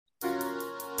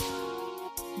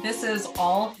This is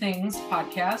All Things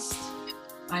Podcast.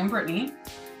 I'm Brittany.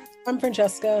 I'm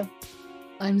Francesca.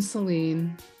 I'm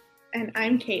Celine. And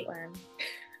I'm Caitlin.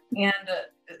 And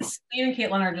Celine and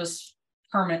Caitlin are just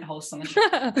permanent hosts on the show.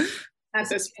 At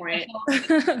this point.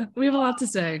 We have a lot to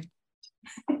say.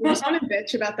 We just want to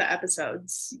bitch about the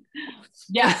episodes.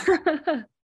 Yeah.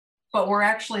 But we're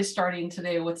actually starting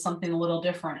today with something a little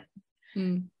different.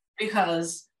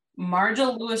 Because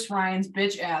Marja Lewis Ryan's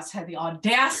bitch ass had the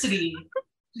audacity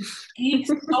to speak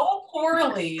so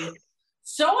poorly,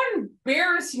 so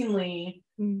embarrassingly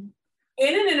in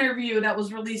an interview that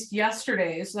was released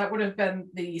yesterday. So that would have been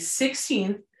the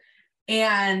 16th.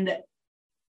 And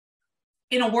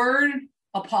in a word,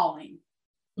 appalling.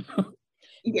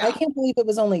 Yeah. I can't believe it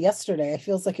was only yesterday. It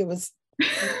feels like it was.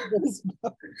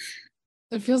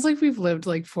 It feels like we've lived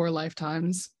like 4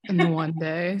 lifetimes in the one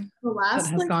day. The last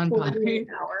has like gone by. 48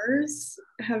 hours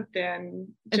have been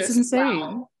It's just insane.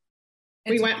 wow.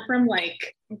 We went from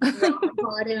like rock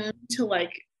bottom to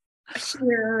like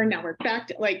here, and now we're back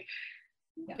to like.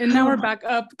 And now we're back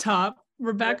up top.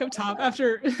 We're back up top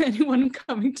after anyone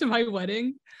coming to my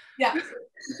wedding. Yeah.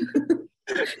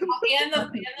 And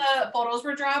the photos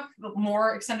were dropped,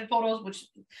 more extended photos, which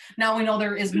now we know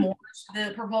there is more to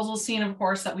the proposal scene, of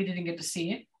course, that we didn't get to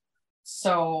see.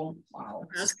 So, wow.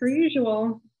 As per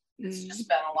usual. It's just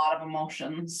been a lot of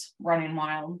emotions running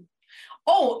wild.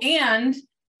 Oh, and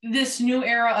this new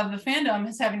era of the fandom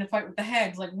is having to fight with the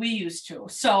hags like we used to.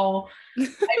 So, I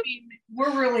mean,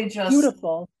 we're really just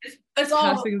Beautiful. It's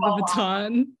all Passing the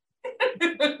baton.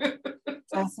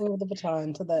 Passing the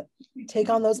baton to the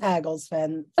take on those haggles,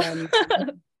 fan.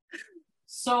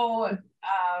 So,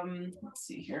 let's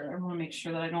see here. I want to make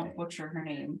sure that I don't butcher her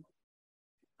name.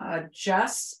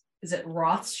 Jess, is it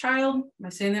Rothschild? Am I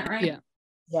saying that right? Yeah.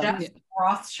 Jess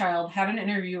Rothschild had an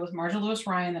interview with Marja Lewis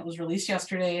Ryan that was released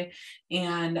yesterday.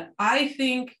 And I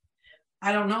think,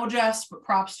 I don't know Jess, but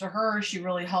props to her. She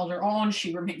really held her own.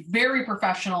 She remained very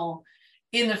professional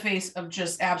in the face of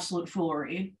just absolute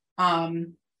foolery.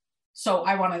 So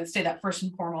I want to say that first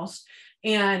and foremost.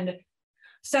 And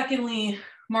secondly,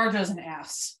 Marja's an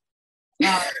ass.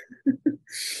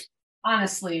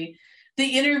 Honestly,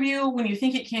 the interview, when you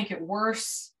think it can't get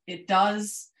worse, it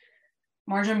does.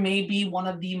 Marja may be one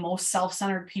of the most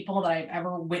self-centered people that I've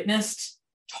ever witnessed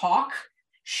talk.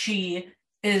 She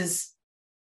is,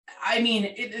 I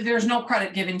mean, there's no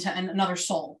credit given to another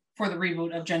soul for the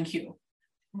reboot of Gen Q.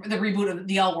 The reboot of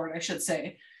the L Word, I should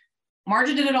say.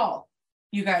 Marja did it all.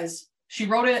 You guys, she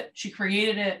wrote it, she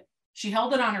created it, she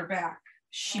held it on her back,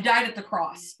 she died at the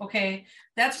cross. Okay,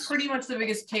 that's pretty much the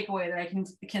biggest takeaway that I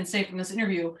can say from this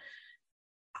interview.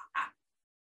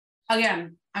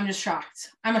 Again, I'm just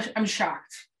shocked. I'm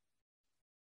shocked.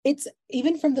 It's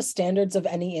even from the standards of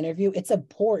any interview, it's a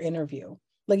poor interview.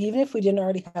 Like, even if we didn't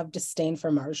already have disdain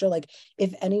for Marja, like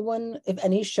if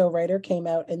any show writer came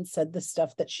out and said the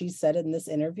stuff that she said in this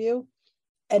interview,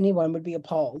 anyone would be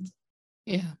appalled.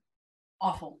 Yeah.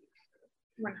 Awful.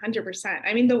 100%.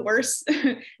 I mean, the worst,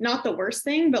 not the worst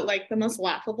thing, but like the most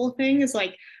laughable thing is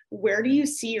like, where do you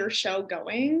see your show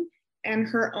going? And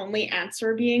her only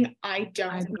answer being, I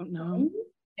don't know.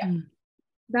 Yeah.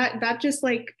 That just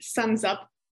like sums up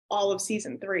all of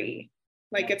season 3.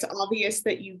 Like, it's obvious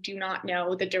that you do not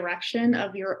know the direction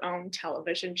of your own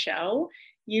television show.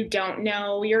 You don't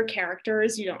know your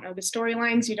characters. You don't know the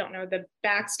storylines. You don't know the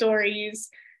backstories.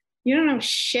 You don't know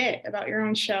shit about your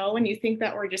own show. And you think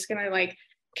that we're just going to like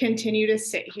continue to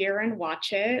sit here and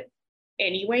watch it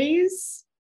anyways.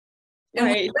 And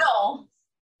we will.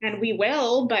 And we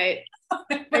will, but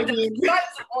I mean,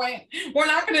 that's the point. We're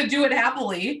not going to do it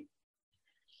happily.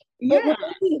 Yeah.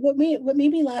 What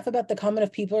made me laugh about the comment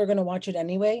of people are going to watch it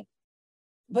anyway,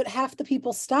 but half the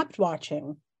people stopped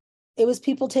watching. It was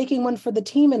people taking one for the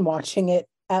team and watching it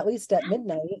at least at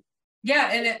midnight.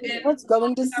 Yeah, and it was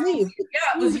going to sleep.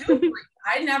 Yeah, it was you.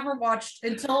 I never watched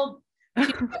until came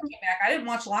back. I didn't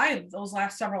watch live those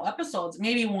last several episodes,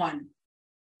 maybe one.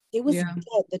 It was dead.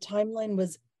 The timeline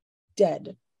was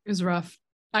dead. It was rough.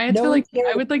 I had to like,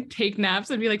 I would like take naps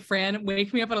and be like, Fran,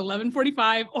 wake me up at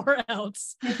 11:45 or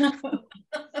else. I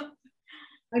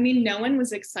mean, no one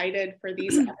was excited for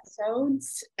these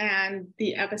episodes, and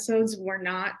the episodes were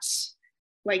not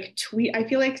like I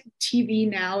feel like TV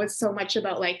now is so much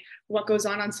about like what goes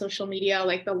on social media,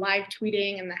 like the live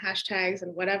tweeting and the hashtags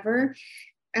and whatever.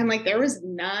 And like, there was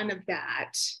none of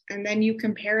that. And then you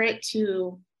compare it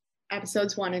to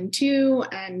episodes 1 and 2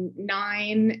 and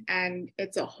 9, and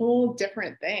it's a whole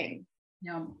different thing.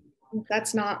 Yeah. If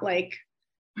that's not like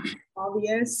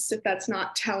obvious, if that's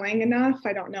not telling enough,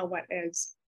 I don't know what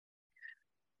is.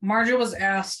 Marja was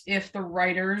asked if the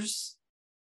writers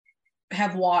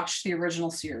have watched the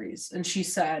original series, and she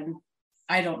said,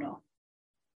 I don't know.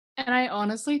 And I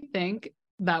honestly think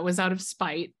that was out of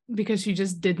spite because she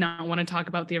just did not want to talk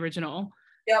about the original.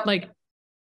 Yep. Like,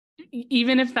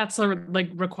 even if that's a like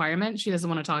requirement, she doesn't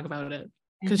want to talk about it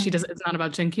because it's not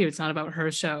about Gen Q. It's not about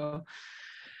her show.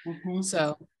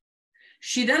 So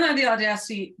she then had the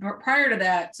audacity prior to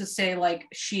that to say like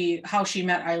how she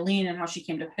met Eileen and how she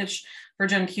came to pitch for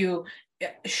Gen Q.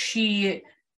 She,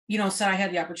 you know, said I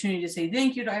had the opportunity to say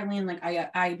thank you to Eileen. Like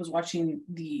I was watching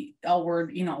the L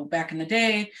Word, you know, back in the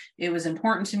day. It was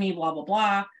important to me, blah, blah,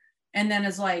 blah. And then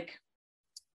is like,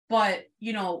 but,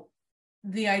 you know,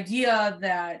 the idea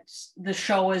that the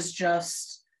show is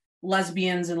just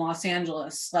lesbians in Los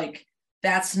Angeles, like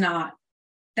that's not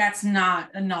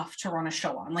enough to run a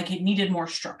show on. Like it needed more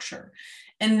structure.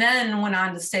 And then went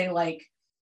on to say like,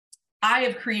 I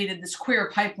have created this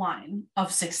queer pipeline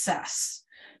of success.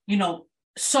 You know,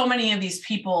 so many of these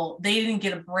people, they didn't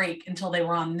get a break until they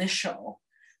were on this show.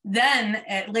 Then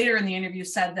later in the interview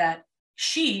said that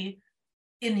she,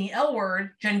 in the L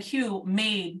Word, Gen Q,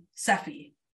 made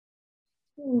Sephi.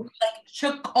 Like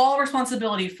took all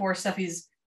responsibility for Sephi's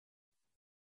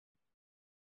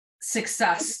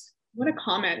success. What a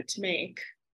comment to make.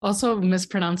 Also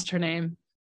mispronounced her name.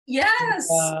 Yes.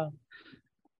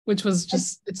 Which was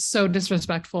just, it's so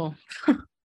disrespectful.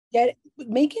 Yeah,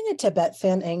 making a Tibet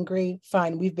fan angry,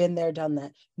 fine, we've been there, done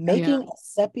that. Making a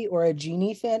Seppi or a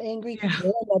Genie fan angry,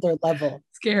 they're another level.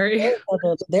 Scary.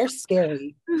 They're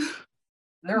scary.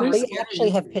 They actually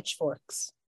have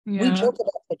pitchforks. Yeah. We joke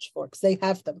about pitchforks. They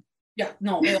have them. Yeah,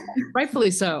 no. Rightfully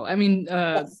so. I mean,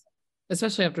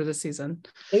 especially after this season.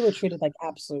 They were treated like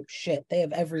absolute shit. They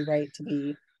have every right to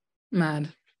be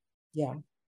mad. Yeah.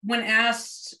 When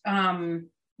asked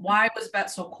why was Bette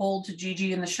so cold to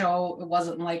Gigi in the show, it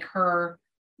wasn't like her,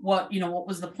 what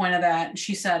was the point of that? And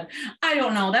she said, I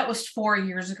don't know. That was 4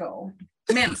 years ago.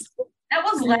 Man, that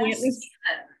was last season.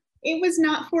 It was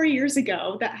not 4 years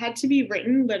ago. That had to be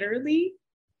written literally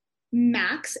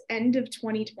max end of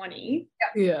 2020.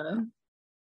 Yeah.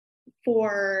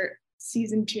 For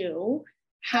season 2.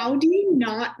 How do you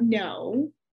not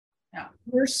know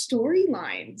your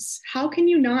storylines? How can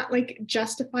you not like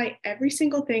justify every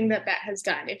single thing that Bette has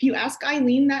done? If you ask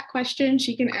Eileen that question,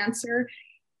 she can answer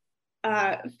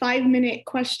a 5-minute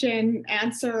question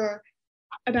answer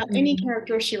about any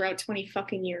character she wrote 20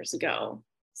 fucking years ago.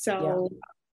 So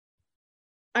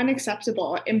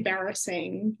unacceptable,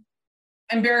 embarrassing.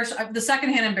 The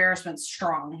secondhand embarrassment's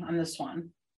strong on this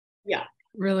one. Yeah.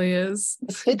 Really is.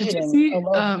 Did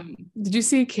you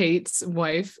see Kate's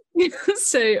wife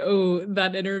say, oh,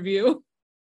 that interview?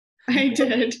 I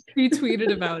did. He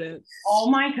tweeted about it. Oh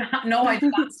my God. No, I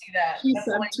did not see that. He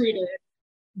subtweeted.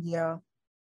 Yeah.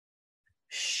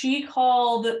 She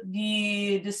called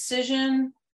the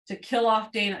decision to kill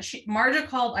off Dana. Marja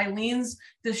called Eileen's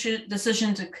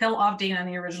decision to kill off Dana in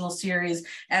the original series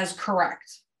as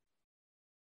correct.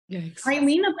 Yikes.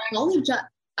 Eileen apologized.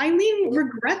 Eileen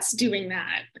regrets doing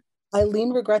that.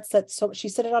 Eileen regrets that. So she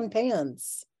said it on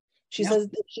Pans. She says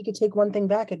if she could take one thing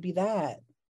back, it'd be that.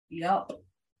 Yep.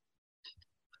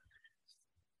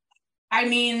 I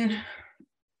mean,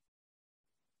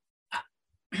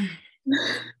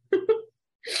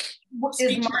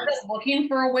 is Marta looking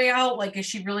for a way out? Like, is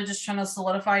she really just trying to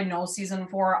solidify no season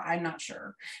 4? I'm not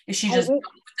sure. Is she just done with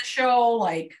the show?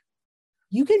 Like,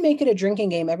 you can make it a drinking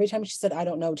game. Every time she said, I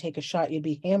don't know, take a shot, you'd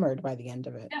be hammered by the end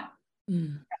of it. Yeah.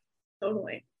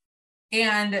 Totally.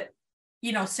 And,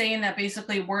 saying that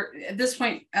basically we're at this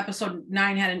point, episode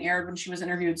 9 hadn't aired when she was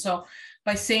interviewed. So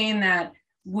by saying that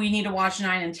we need to watch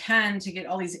 9 and 10 to get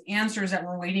all these answers that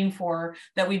we're waiting for,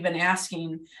 that we've been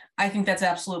asking, I think that's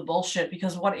absolute bullshit,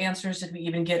 because what answers did we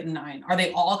even get in 9? Are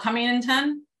they all coming in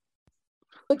 10?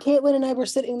 But Caitlin and I were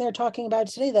sitting there talking about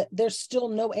today that there's still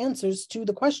no answers to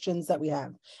the questions that we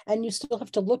have. And you still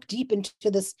have to look deep into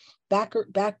this back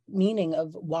meaning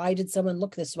of why did someone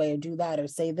look this way or do that or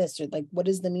say this, or like, what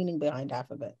is the meaning behind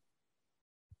half of it?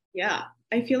 Yeah,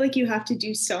 I feel like you have to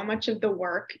do so much of the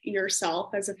work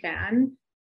yourself as a fan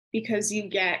because you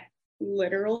get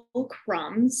literal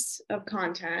crumbs of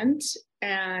content.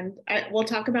 And we'll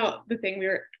talk about the thing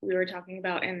we were talking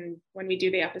about when we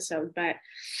do the episode, but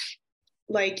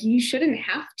like, you shouldn't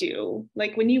have to.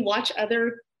 Like, when you watch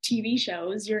other TV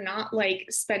shows, you're not like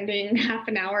spending half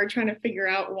an hour trying to figure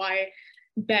out why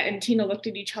Bette and Tina looked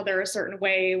at each other a certain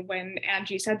way when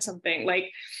Angie said something.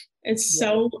 Like, it's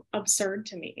so absurd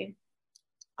to me.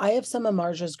 I have some of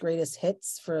Marja's greatest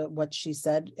hits for what she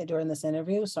said during this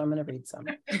interview, so I'm going to read some.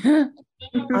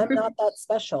 I'm not that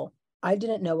special. I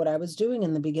didn't know what I was doing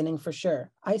in the beginning for sure.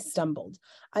 I stumbled.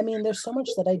 I mean, there's so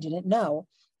much that I didn't know.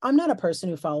 I'm not a person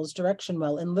who follows direction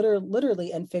well, and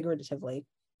literally and figuratively.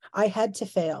 I had to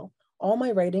fail. All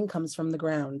my writing comes from the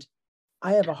ground.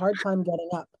 I have a hard time getting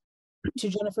up. To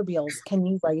Jennifer Beals, can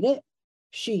you write it?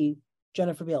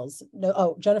 Jennifer Beals. No,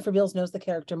 oh, Jennifer Beals knows the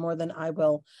character more than I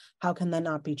will. How can that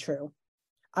not be true?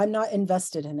 I'm not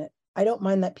invested in it. I don't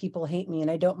mind that people hate me, and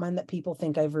I don't mind that people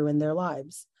think I've ruined their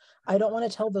lives. I don't want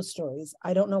to tell those stories.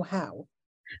 I don't know how.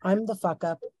 I'm the fuck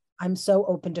up. I'm so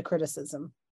open to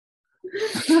criticism.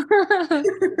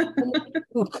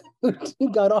 Who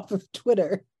got off of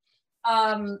Twitter.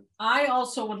 I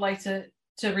also would like to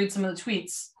read some of the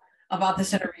tweets about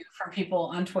this interview from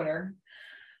people on Twitter.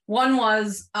 One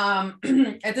was,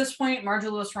 at this point,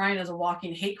 Marjorie Lewis Ryan is a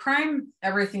walking hate crime.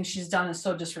 Everything she's done is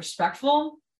so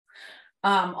disrespectful.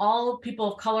 All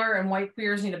people of color and white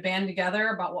queers need to band together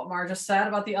about what Marja said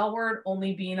about the L word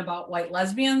only being about white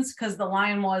lesbians, because the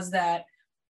line was that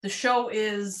the show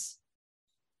is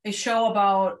a show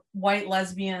about white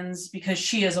lesbians because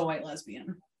she is a white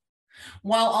lesbian,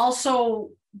 while also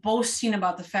boasting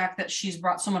about the fact that she's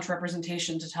brought so much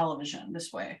representation to television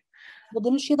this way. Well,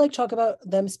 didn't she like talk about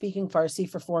them speaking Farsi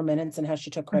for 4 minutes and how she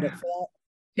took credit for that?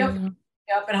 Yep.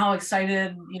 Yep. And how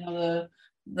excited, you know,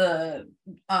 the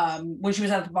when she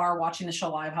was at the bar watching the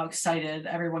show live, how excited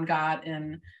everyone got.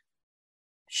 And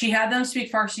she had them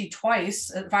speak Farsi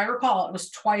twice. If I recall, it was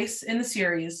twice in the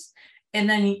series. And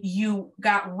then you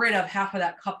got rid of half of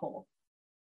that couple.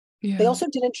 Yeah. They also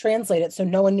didn't translate it, so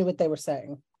no one knew what they were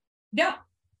saying. Yeah.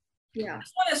 Yeah.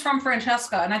 This one is from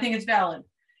Francesca, and I think it's valid.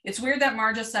 It's weird that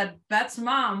Marja said Beth's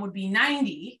mom would be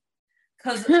 90,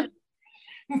 because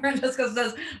Francesca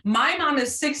says, my mom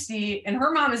is 60 and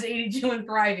her mom is 82 and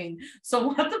thriving. So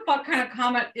what the fuck kind of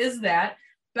comment is that?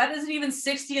 Beth isn't even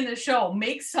 60 in the show.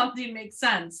 Make something make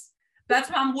sense. Beth's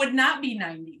mom would not be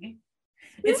 90.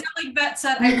 It's not like Beth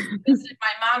said, I visited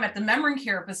my mom at the memory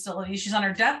care facility. She's on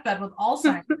her deathbed with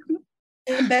Alzheimer's.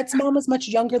 And Beth's mom was much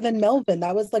younger than Melvin.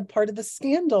 That was like part of the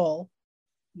scandal.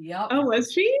 Yep. Oh,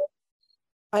 was she?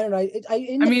 I don't know.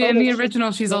 In the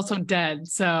original, she's also dead.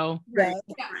 So yeah.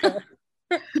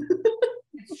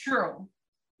 It's true.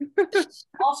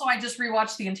 Also, I just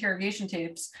rewatched the interrogation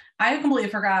tapes. I completely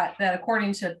forgot that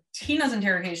according to Tina's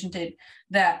interrogation tape,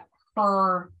 that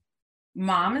her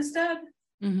mom is dead.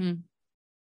 Mm-hmm.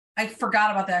 I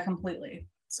forgot about that completely.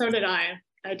 So did I.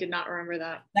 I did not remember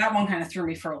that. That one kind of threw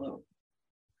me for a loop.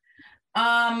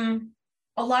 A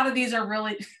lot of these are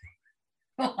really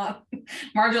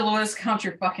Marja Lewis, count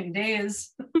your fucking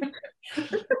days.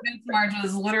 Marja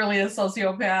is literally a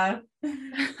sociopath.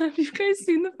 Have you guys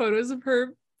seen the photos of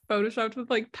her photoshopped with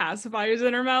like pacifiers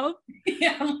in her mouth?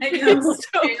 Yeah, like it's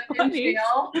so funny.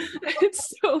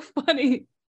 It's so funny.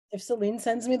 If Celine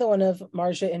sends me the one of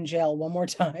Marja in jail one more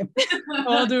time,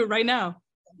 I'll do it right now.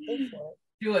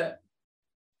 Do it.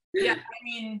 Yeah, I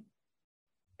mean,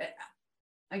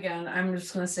 again, I'm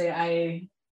just gonna say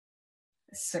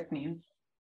sickening.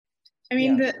 I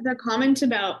mean, the comment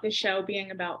about the show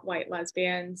being about white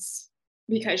lesbians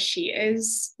because she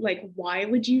is, like, why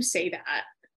would you say that?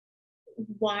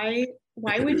 Why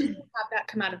would you have that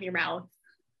come out of your mouth?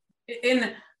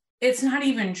 And it's not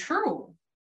even true.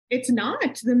 It's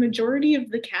not. The majority of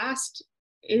the cast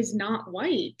is not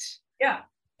white. Yeah.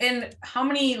 And how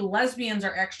many lesbians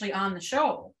are actually on the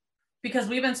show? Because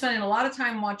we've been spending a lot of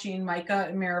time watching Micah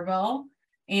and Maribel,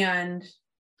 and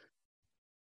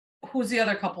who's the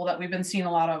other couple that we've been seeing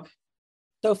a lot of?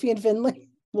 Sophie and Finley.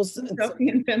 Sophie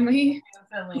and Finley.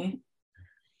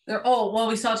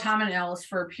 We saw Tom and Alice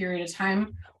for a period of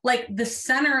time. Like, the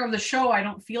center of the show, I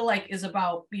don't feel like is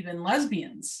about even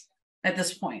lesbians at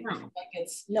this point. No. Like,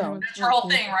 it's That's her whole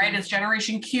thing, right? It's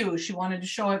Generation Q. She wanted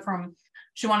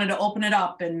to open it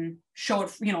up and show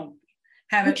it,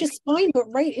 Which is fine, but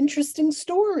write interesting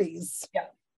stories. Yeah.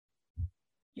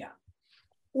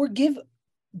 Or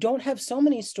don't have so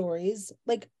many stories.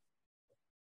 Like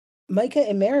Micah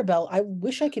and Maribel, I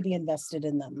wish I could be invested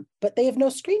in them, but they have no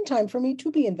screen time for me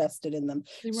to be invested in them.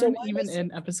 They weren't even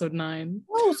in episode 9.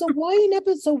 Oh, so why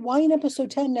in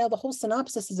episode 10 now the whole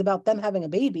synopsis is about them having a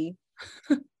baby?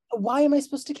 Why am I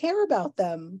supposed to care about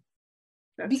them?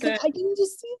 Because I didn't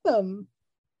just see them.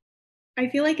 I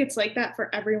feel like it's like that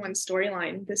for everyone's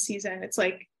storyline this season. It's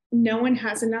like no one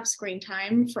has enough screen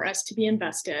time for us to be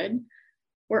invested.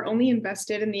 We're only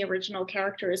invested in the original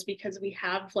characters because we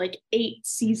have like 8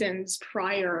 seasons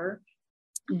prior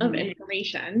of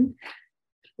information.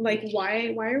 Like,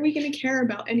 why are we going to care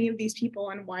about any of these people,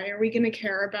 and why are we going to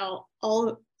care about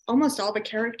almost all the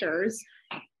characters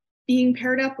being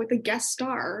paired up with a guest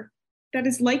star that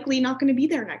is likely not going to be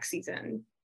there next season?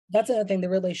 That's another thing. The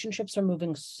relationships are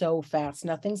moving so fast.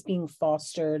 Nothing's being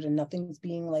fostered and nothing's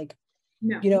being like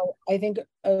No. You know, I think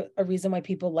a reason why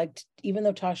people liked, even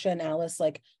though Tasha and Alice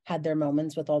like had their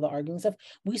moments with all the arguing stuff,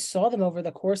 we saw them over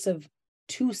the course of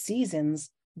 2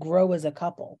 seasons grow as a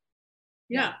couple.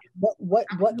 Yeah. What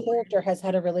Absolutely. character has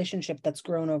had a relationship that's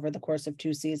grown over the course of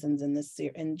 2 seasons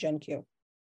in Gen Q?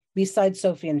 Besides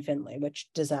Sophie and Finley, which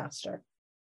disaster.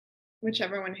 Which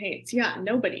everyone hates. Yeah,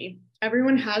 nobody.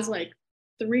 Everyone has like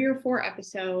 3 or 4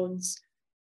 episodes,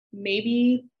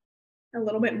 maybe a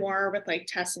little bit more with like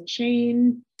Tess and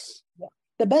Shane.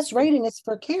 The best rating is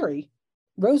for Carrie.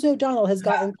 Rose O'Donnell has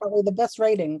gotten probably the best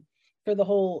rating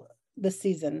for this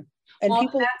season, and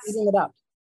people are eating it up.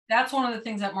 That's one of the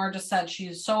things that Marja said.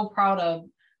 She's so proud of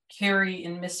Carrie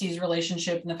and Misty's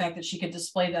relationship and the fact that she could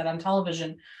display that on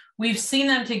television. We've seen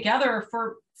them together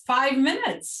for 5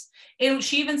 minutes. And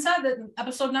she even said that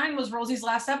episode 9 was Rosie's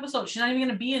last episode. She's not even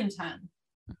going to be in 10.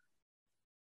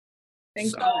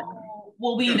 Thank God.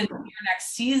 Will we even see her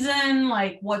next season?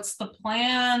 Like, what's the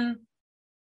plan?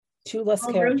 2 less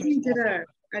characters. Rosie did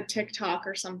a TikTok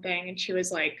or something, and she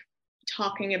was like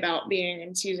talking about being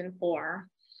in season 4.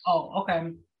 Oh, okay.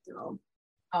 So,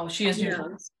 oh, she is. yeah.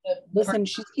 Listen,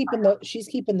 she's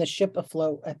keeping the ship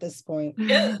afloat at this point.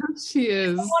 She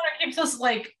is. The one that keeps us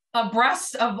like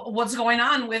abreast of what's going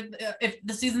on with if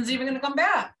the season's even going to come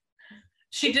back.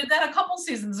 She did that a couple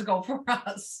seasons ago for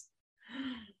us.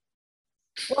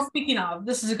 Well, speaking of,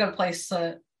 this is a good place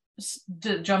to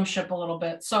jump ship a little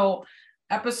bit. So,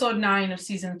 episode 9 of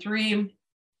season 3,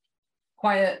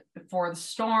 Quiet Before the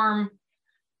Storm.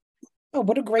 Oh,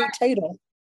 what a great title.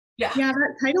 Yeah,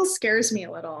 that title scares me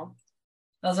a little.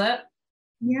 Does it?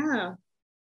 Yeah.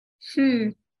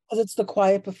 Because it's the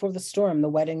quiet before the storm. The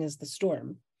wedding is the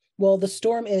storm. Well, the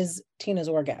storm is Tina's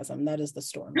orgasm. That is the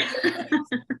storm.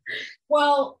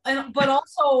 Well, but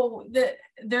also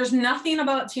there's nothing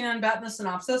about Tina and Beth in the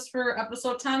synopsis for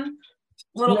episode 10.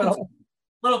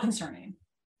 Little concerning.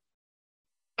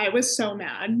 I was so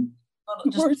mad.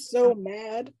 We're so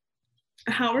mad.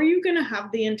 How are you going to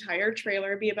have the entire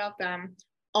trailer be about them?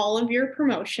 All of your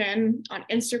promotion on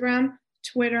Instagram,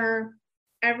 Twitter,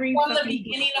 every from the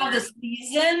beginning of the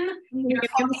season,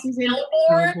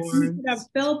 billboards. You could have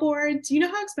billboards. You know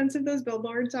how expensive those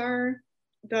billboards are?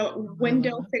 The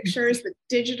window pictures, the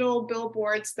digital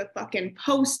billboards, the fucking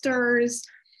posters.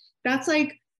 That's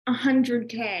like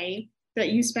 $100K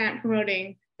that you spent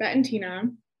promoting Bette and Tina.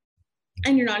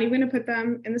 And you're not even going to put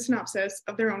them in the synopsis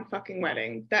of their own fucking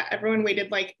wedding that everyone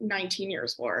waited like 19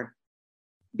 years for.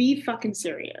 Be fucking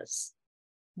serious.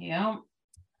 Yeah.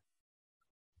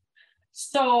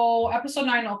 So episode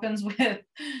 9 opens with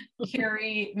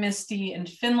Carrie, Misty, and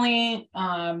Finley.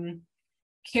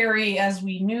 Carrie, as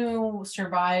we knew,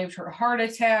 survived her heart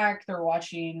attack. They're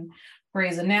watching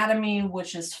Grey's Anatomy,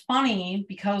 which is funny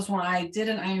because when I did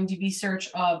an IMDb search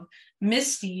of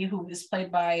Misty, who is played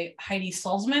by Heidi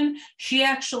Sulzman, she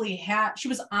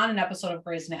was on an episode of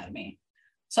Grey's Anatomy.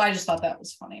 So I just thought that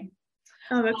was funny.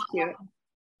 Oh, that's cute.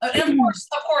 And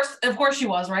of course she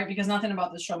was, right? Because nothing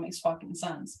about this show makes fucking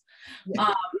sense.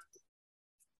 Yeah.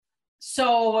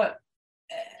 So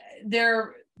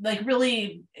they're like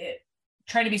really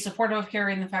trying to be supportive of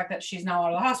Carrie and the fact that she's now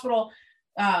out of the hospital,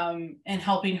 and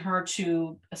helping her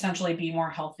to essentially be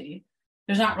more healthy.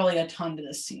 There's not really a ton to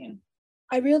this scene.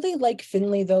 I really like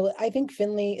Finley though. I think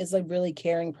Finley is like really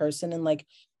caring person and like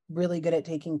really good at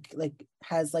taking, like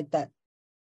has like that,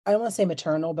 I don't want to say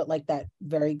maternal, but like that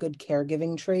very good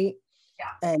caregiving trait.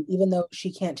 Yeah. And even though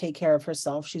she can't take care of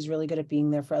herself, she's really good at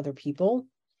being there for other people.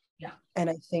 Yeah. And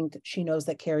I think she knows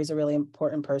that Carrie's a really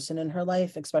important person in her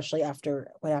life, especially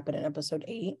after what happened in episode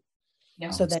 8.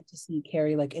 Yeah. So then to see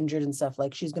Carrie like injured and stuff,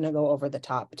 like she's going to go over the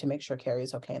top to make sure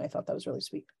Carrie's okay. And I thought that was really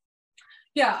sweet.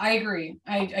 Yeah, I agree.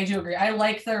 I do agree. I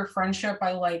like their friendship.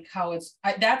 I like how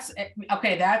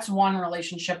that's one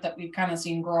relationship that we've kind of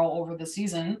seen grow over the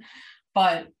season,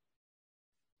 but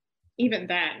even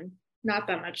then, not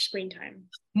that much screen time.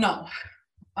 No.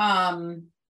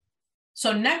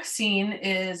 So next scene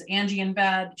is Angie in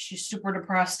bed. She's super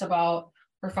depressed about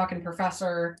her fucking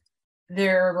professor.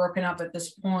 They're broken up at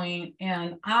this point,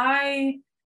 and I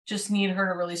just need her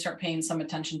to really start paying some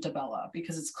attention to Bella,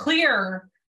 because it's clear,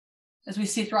 as we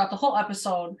see throughout the whole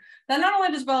episode, that not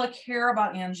only does Bella care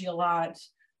about Angie a lot,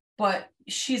 but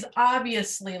she's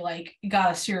obviously like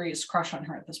got a serious crush on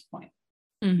her at this point.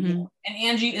 Mm-hmm. And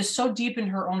Angie is so deep in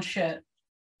her own shit,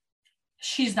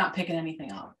 she's not picking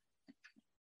anything up.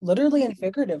 Literally and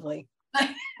figuratively.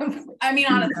 I mean,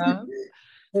 honestly.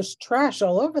 There's trash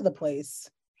all over the place.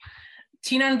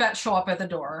 Tina and Bette show up at the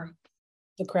door.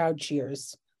 The crowd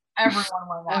cheers. Everyone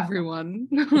went wild. Everyone.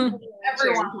 Everyone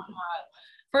went wild.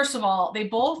 First of all, they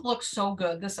both look so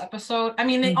good this episode. I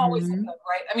mean, they always look Mhm. good,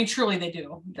 right? I mean, truly they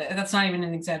do. That's not even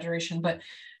an exaggeration, but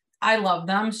I love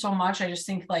them so much. I just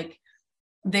think like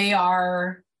they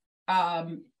are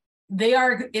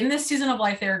in this season of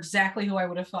life, they're exactly who I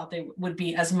would have thought they would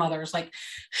be as mothers, like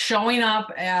showing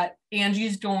up at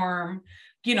Angie's dorm,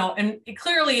 you know, and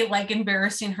clearly like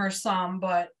embarrassing her some,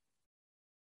 but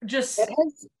just It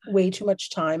has way too much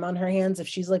time on her hands if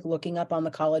she's like looking up on the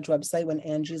college website when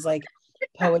Angie's like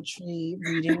poetry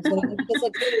readings, because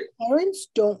like parents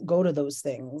don't go to those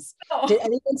things. oh, Did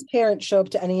anyone's parents show up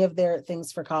to any of their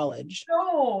things for college?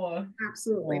 no,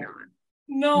 Absolutely Yeah.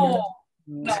 not.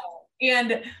 no.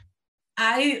 And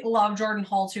I love Jordan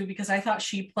Hall too, because I thought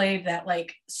she played that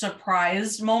like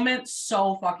surprise moment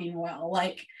so fucking well.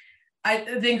 Like I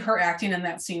think her acting in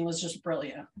that scene was just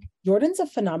brilliant. Jordan's a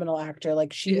phenomenal actor.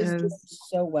 Like she She is doing is.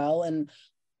 so well. And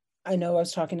I know I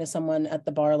was talking to someone at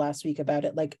the bar last week about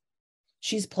it. Like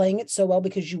she's playing it so well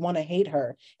because you want to hate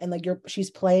her. And like she's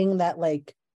playing that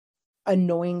like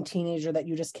annoying teenager that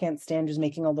you just can't stand, who's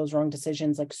making all those wrong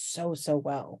decisions, like so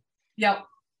well. Yep.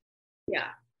 Yeah,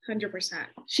 100%.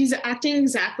 She's acting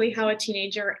exactly how a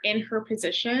teenager in her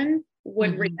position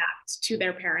would Mhm. react to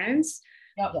their parents.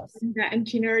 Yep. Yes. And Matt and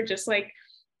Tina are just like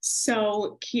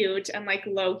so cute and like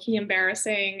low-key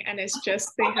embarrassing, and it's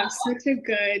just they have such a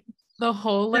good The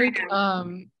whole like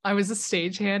I was a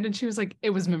stagehand and she was like,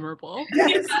 it was memorable.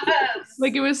 Yes.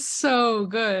 Like it was so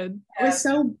good. it was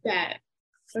so bet.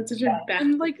 That's such a bet.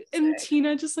 And like and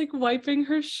Tina just like wiping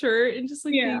her shirt and just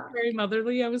like being Yeah. very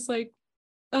motherly. I was like,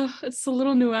 oh, it's the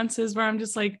little nuances where I'm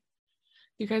just like,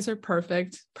 you guys are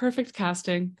perfect. Perfect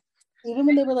casting. Even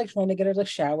when they were like trying to get her to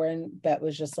shower and Bet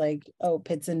was just like, oh,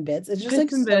 pits and bits. It's just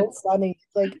Bits like and so bits. funny.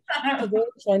 Like they're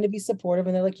trying to be supportive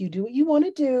and they're like, you do what you want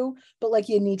to do, but like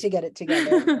you need to get it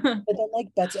together. But then like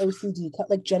Bet's OCD,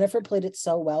 like Jennifer played it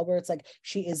so well where it's like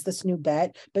she is this new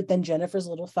Bet, but then Jennifer's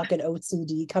little fucking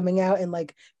OCD coming out and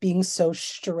like being so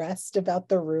stressed about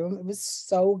the room. It was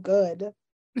so good.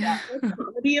 The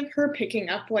comedy of her picking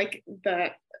up like the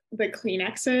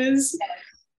Kleenexes.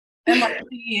 And like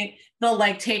the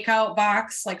like takeout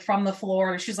box like from the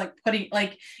floor, she's like putting,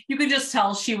 like you could just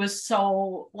tell she was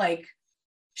so like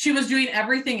she was doing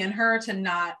everything in her to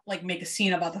not like make a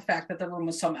scene about the fact that the room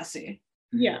was so messy.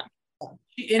 Yeah.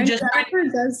 And just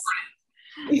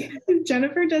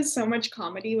Jennifer does so much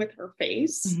comedy with her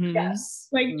face. Mhm. yes,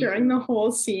 Like during the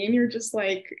whole scene, you're just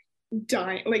like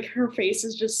dying. Like her face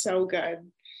is just so good.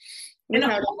 And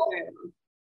Without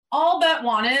all Bet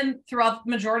wanted throughout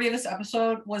the majority of this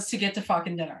episode was to get to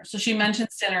fucking dinner. So she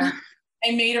mentions dinner.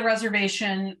 I made a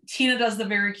reservation. Tina does the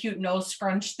very cute nose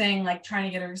scrunch thing, like trying to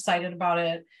get her excited about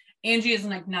it. Angie is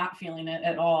like not feeling it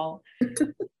at all.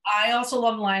 I also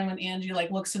love the line when Angie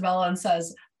like looks at Bella and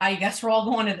says, I guess we're all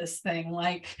going to this thing.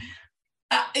 Like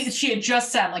she had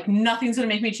just said, like, nothing's going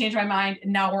to make me change my mind.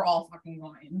 And now we're all fucking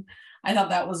going. I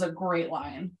thought that was a great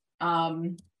line.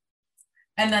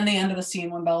 And then the end of the scene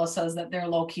when Bella says that they're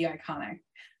low-key iconic.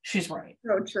 She's right.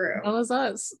 so true. That was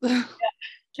us.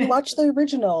 She watched the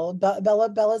original.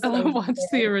 Bella's Ella watched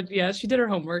the original. Yeah, she did her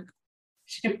homework.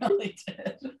 She really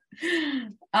did.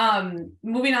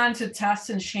 Moving on to Tess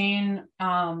and Shane.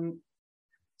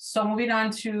 So moving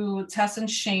on to Tess and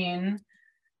Shane.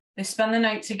 They spend the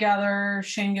night together.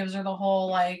 Shane gives her the whole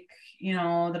like, you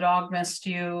know, the dog missed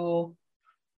you.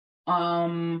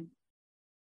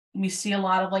 We see a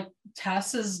lot of like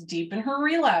Tess is deep in her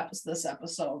relapse this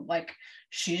episode. Like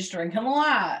she's drinking a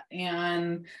lot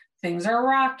and things are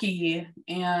rocky,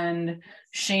 and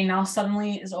Shane now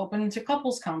suddenly is open to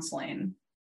couples counseling.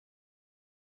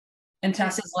 And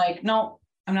Tess is like, no,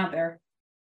 I'm not there.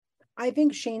 I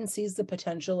think Shane sees the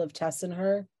potential of Tess in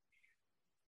her.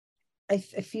 I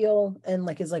feel, and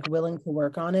like is like willing to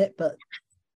work on it, but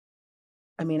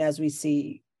I mean, as we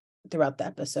see throughout the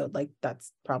episode, like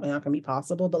that's probably not going to be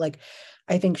possible. But like,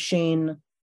 I think Shane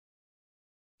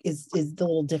is a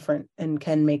little different and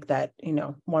can make that, you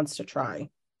know, wants to try,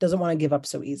 doesn't want to give up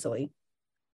so easily.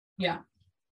 Yeah.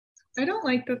 I don't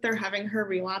like that they're having her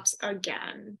relapse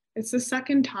again. It's the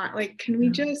second time. Like, can we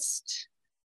just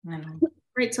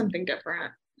write something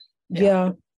different?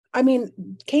 Yeah. I mean,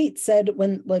 Kate said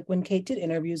when Kate did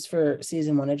interviews for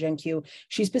season 1 of Gen Q,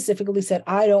 she specifically said,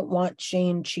 I don't want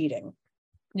Shane cheating.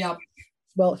 Yep.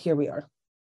 Well, here we are.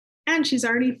 And she's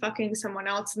already fucking someone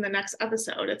else in the next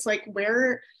episode. It's like,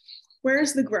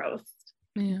 where's the growth?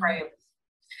 Yeah. Right.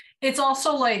 It's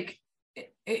also like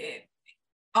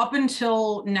up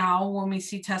until now, when we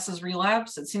see Tess's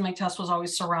relapse, it seemed like Tess was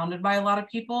always surrounded by a lot of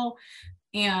people.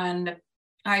 And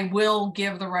I will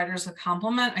give the writers a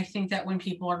compliment. I think that when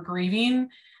people are grieving,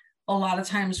 a lot of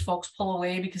times folks pull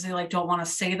away because they like don't want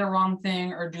to say the wrong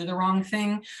thing or do the wrong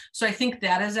thing. So I think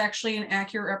that is actually an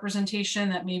accurate representation,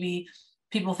 that maybe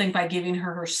people think by giving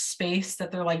her space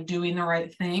that they're like doing the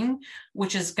right thing,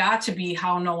 which has got to be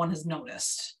how no one has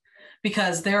noticed,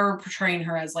 because they're portraying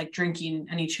her as like drinking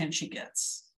any chance she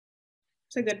gets.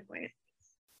 It's a good point.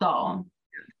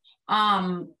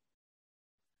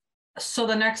 So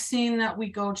the next scene that we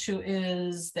go to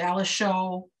is the Alice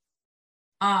show.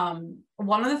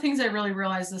 One of the things I really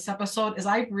realized this episode is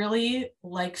I really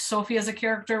like Sophie as a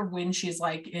character when she's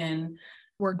like in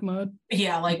work mode.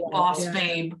 Yeah, like boss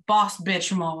babe, boss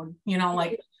bitch mode, you know,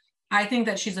 like I think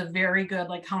that she's a very good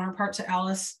like counterpart to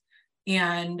Alice.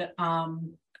 And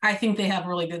I think they have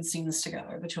really good scenes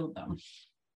together, the two of them.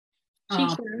 She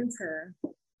grounds her,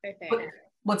 I think.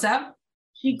 What's that?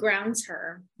 She grounds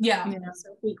her. Yeah. You know,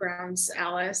 Sophie grounds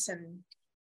Alice and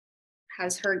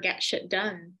has her get shit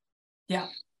done. Yeah.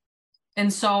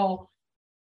 And so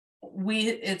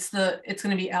it's going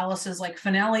to be Alice's like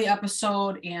finale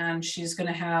episode, and she's going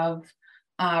to have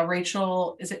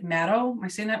Rachel, is it Maddow? Am I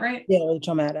saying that right? Yeah,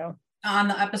 Rachel Maddow on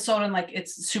the episode, and like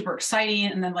it's super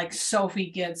exciting. And then like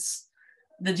Sophie gets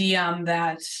the DM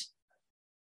that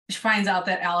she finds out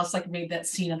that Alice like made that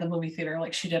scene at the movie theater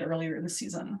like she did earlier in the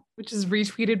season, which is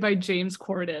retweeted by James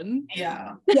Corden.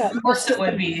 Yeah, of course it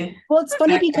would be. Well, it's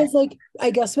funny because like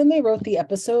I guess when they wrote the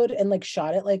episode and like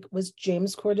shot it, like was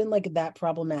James Corden like that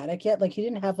problematic yet? Like he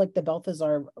didn't have like the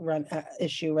Balthazar run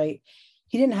issue, right?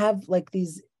 He didn't have like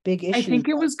these big issues. I think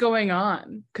it was going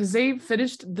on because they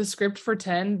finished the script for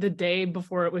 10 the day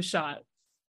before it was shot.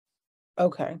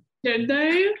 Okay. Did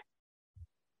they?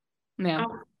 Yeah.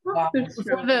 Oh, wow.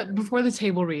 Before the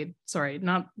table read. Sorry,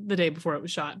 not the day before it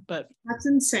was shot, but that's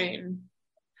insane.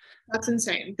 That's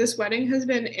insane. This wedding has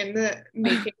been in the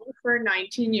making for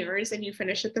 19 years, and you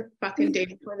finish it the fucking day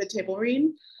before the table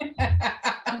read.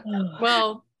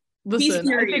 Well,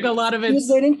 listen, I think a lot of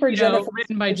it's waiting for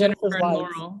written by Jennifer and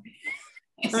Laurel.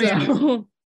 Oh, yeah.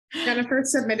 Jennifer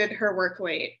submitted her work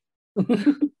late.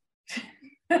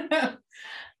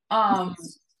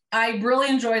 I really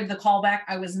enjoyed the callback.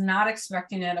 I was not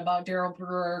expecting it about Daryl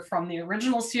Brewer from the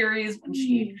original series when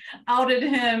she outed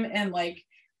him and like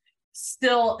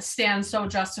still stands so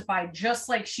justified, just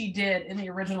like she did in the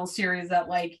original series, that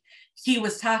like he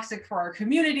was toxic for our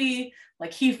community,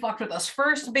 like he fucked with us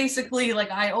first, basically,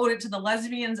 like I owed it to the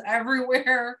lesbians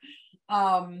everywhere.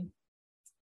 But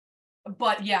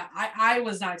yeah, I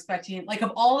was not expecting it. Like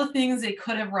of all the things they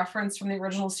could have referenced from the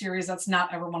original series, that's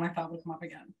not ever one I thought would come up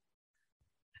again.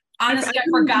 Honestly, I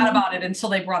forgot about it until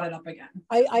they brought it up again.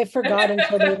 I forgot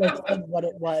until they like said what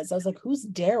it was. I was like, "Who's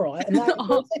Daryl?" And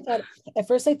at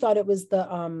first I thought it was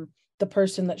the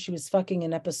person that she was fucking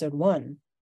in episode 1.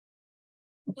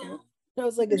 I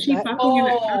was like, "Is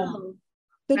that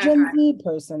the Gen Z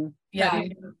person?" Yeah.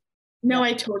 No,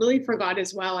 I totally forgot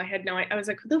as well. I was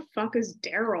like, "Who the fuck is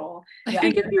Daryl?" I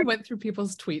think if you went through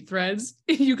people's tweet threads,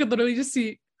 you could literally just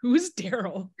see who's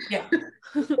Daryl. Yeah.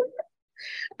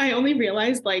 I only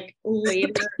realized like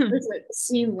later, there's a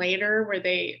scene later where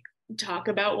they talk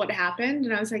about what happened,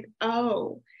 and I was like,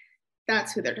 oh,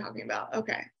 that's who they're talking about.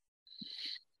 Okay.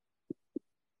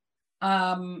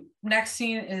 Next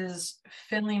scene is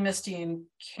Finley, Misty, and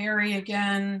Carrie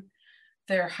again.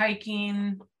 They're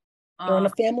hiking. They're on a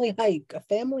family hike.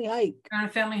 They're on a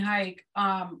family hike.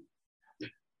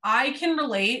 I can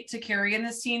relate to Carrie in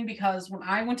this scene because when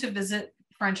I went to visit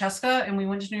Francesca and we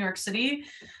went to New York City,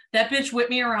 that bitch whipped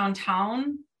me around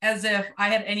town as if I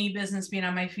had any business being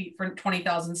on my feet for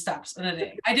 20,000 steps in a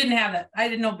day. I didn't have that. I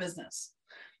had no business.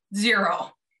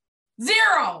 Zero.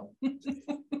 And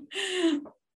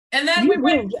then we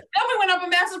went up a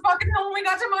massive fucking hill when we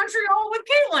got to Montreal with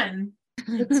Caitlin.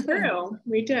 It's true.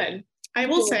 We did. I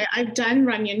will say I've done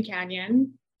Runyon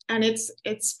Canyon, and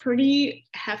it's pretty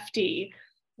hefty.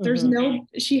 There's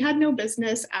she had no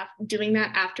business doing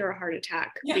that after a heart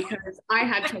attack because I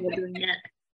had trouble doing it.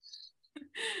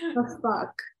 The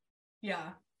fuck.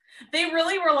 Yeah. They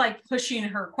really were like pushing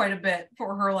her quite a bit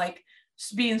for her like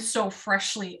being so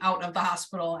freshly out of the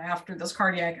hospital after this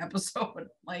cardiac episode.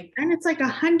 Like, and it's like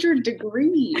 100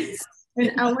 degrees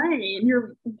in LA,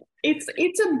 and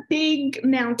it's a big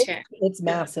mountain. It's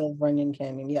massive, Runyon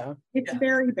Canyon. Yeah. It's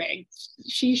very big.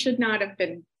 She should not have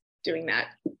been doing that.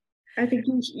 I think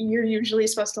you're usually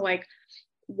supposed to like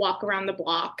walk around the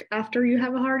block after you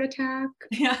have a heart attack.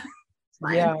 Yeah.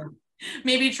 Yeah.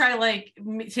 Maybe try like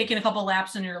taking a couple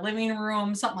laps in your living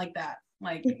room, something like that.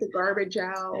 Like get the garbage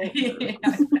out. Yeah.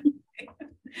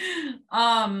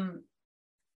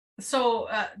 So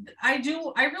I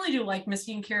really do like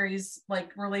Misty and Carrie's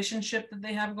like relationship that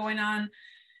they have going on.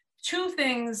 Two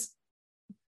things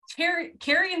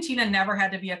Carrie and Tina never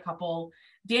had to be a couple.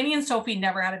 Danny and Sophie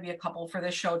never had to be a couple for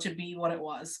this show to be what it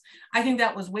was. I think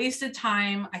that was wasted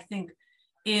time. I think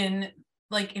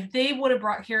if they would have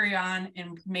brought Carrie on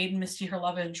and made Misty her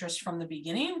love interest from the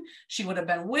beginning, she would have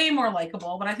been way more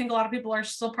likable. But I think a lot of people are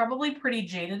still probably pretty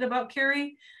jaded about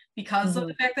Carrie because of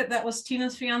the fact that that was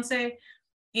Tina's fiance.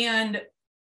 And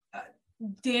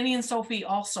Danny and Sophie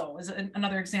also is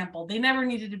another example. They never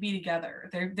needed to be together.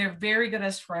 They're very good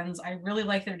as friends. I really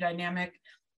like their dynamic.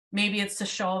 Maybe it's to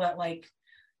show that like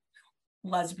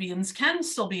lesbians can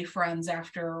still be friends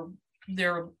after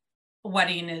their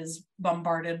wedding is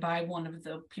bombarded by one of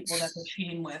the people that they're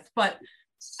cheating with. But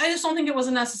I just don't think it was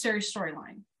a necessary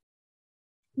storyline.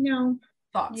 No.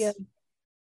 Thoughts? Yeah.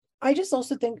 I just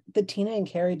also think the Tina and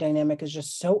Carrie dynamic is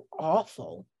just so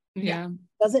awful. Yeah.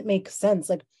 Doesn't make sense.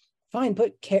 Like, fine,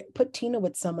 put Tina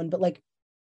with someone, but like,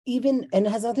 even, and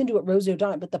it has nothing to do with Rosie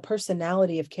O'Donnell, but the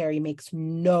personality of Carrie makes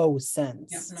no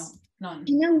sense. Yeah, no, none.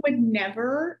 Tina would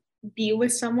never be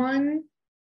with someone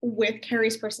with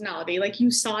Carrie's personality. Like,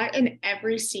 you saw it in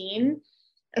every scene,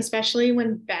 especially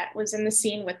when Bette was in the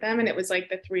scene with them and it was like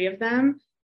the three of them.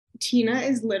 Tina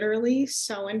is literally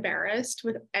so embarrassed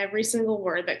with every single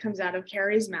word that comes out of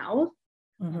Carrie's mouth.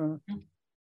 Mm-hmm.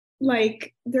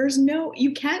 Like,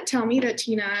 you can't tell me that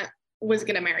Tina was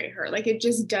gonna marry her. Like, it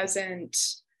just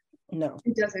doesn't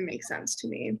make sense to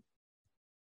me.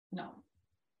 No.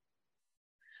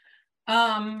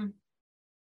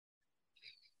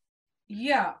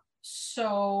 Yeah,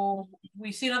 so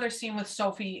we see another scene with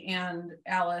Sophie and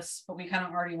Alice, but we kind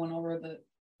of already went over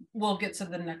we'll get to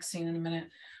the next scene in a minute.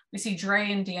 We see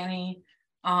Dre and Danny.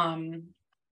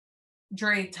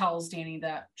 Dre tells Danny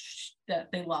that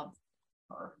they love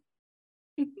her.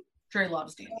 Dre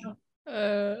loves Danny.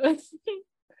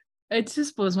 It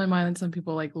just blows my mind that some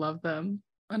people like love them.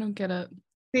 I don't get it.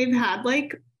 They've had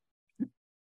like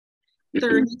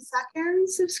 30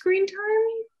 seconds of screen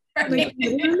time. Like,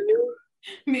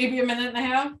 maybe a minute and a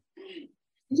half.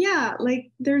 Yeah,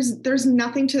 like there's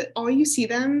nothing to, all you see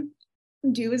them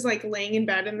do is like laying in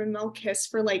bed and then they'll kiss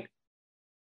for like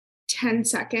 10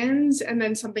 seconds and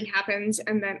then something happens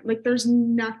and then like there's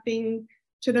nothing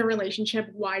to their relationship.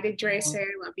 Why did Dre say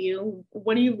I love you?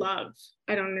 What do you love?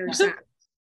 I don't understand.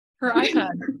 Her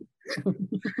iPad.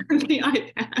 The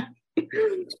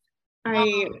iPad.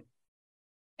 I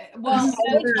like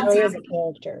Dre as a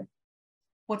character.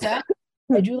 What's that?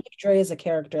 I do like Dre as a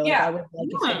character. Like, Yeah. I would like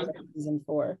if they were season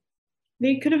 4.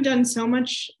 They could have done so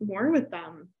much more with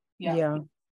them. Yeah.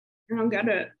 I don't get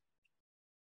it.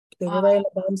 They were writing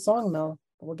a bomb song though.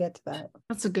 We'll get to that.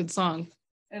 That's a good song.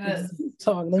 It is.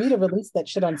 Song. They need to release that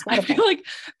shit on I Spotify. feel like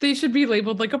they should be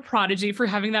labeled like a prodigy for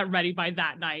having that ready by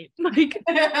that night. Like,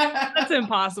 that's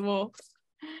impossible.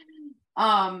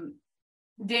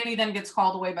 Danny then gets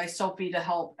called away by Sophie to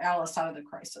help Alice out of the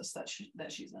crisis that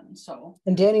she's in. So,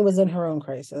 And Danny was in her own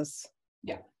crisis.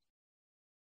 yeah.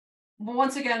 But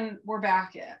once again, we're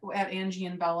back at Angie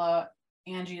and Bella.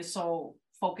 Angie is so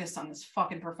focused on this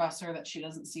fucking professor that she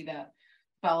doesn't see that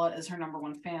Bella is her number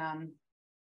one fan.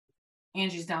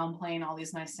 Angie's downplaying all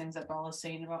these nice things that Bella's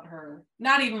saying about her,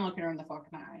 not even looking her in the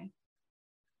fucking eye.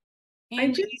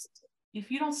 Angie, if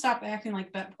you don't stop acting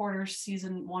like Bette Porter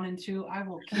season 1 and 2, I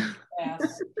will kick your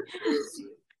ass.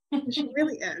 She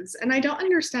really is. And I don't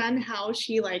understand how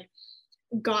she like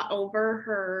got over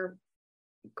her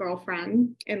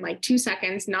girlfriend in like 2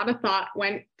 seconds. Not a thought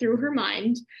went through her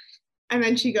mind. And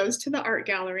then she goes to the art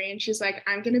gallery and she's like,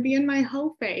 I'm going to be in my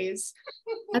hoe phase.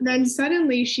 And then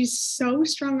suddenly she's so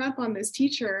strung up on this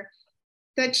teacher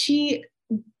that she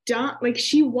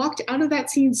walked out of that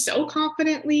scene so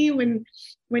confidently when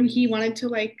he wanted to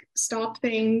like stop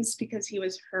things because he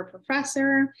was her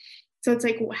professor. So it's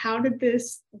like, how did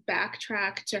this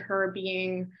backtrack to her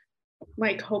being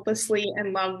like hopelessly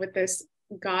in love with this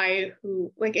guy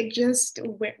who like, it just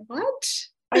went, what?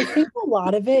 I think a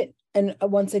lot of it, and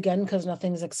once again, because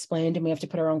nothing's explained and we have to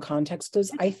put our own context,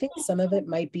 because I think some of it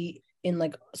might be in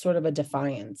like sort of a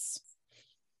defiance.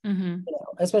 Mm-hmm. You know,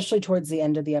 especially towards the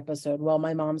end of the episode. Well,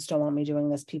 my moms don't want me doing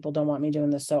this, people don't want me doing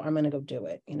this, so I'm gonna go do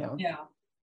it, you know. Yeah.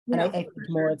 And I think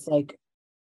more it's like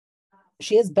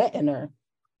she has Bette in her.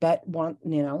 Bette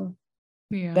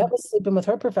Yeah. Bette was sleeping with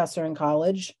her professor in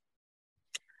college.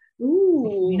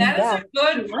 Ooh, That is a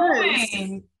good Yes.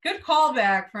 point. Good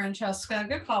callback, Francesca.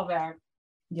 Good callback.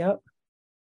 Yep.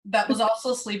 That was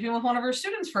also sleeping with one of her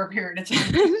students for a period of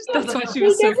time. That's why she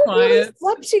was so quiet.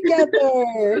 Slept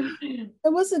together. It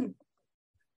wasn't.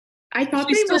 I thought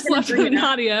She they still were gonna slept bring with it up.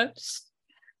 Nadia.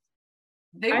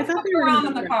 They I were thought fucking they were around gonna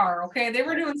in the do car, okay? They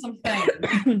were doing some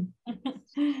things.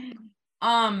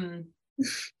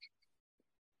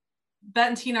 Bet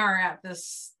and Tina are at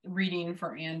this reading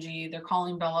for Angie. They're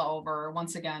calling Bella over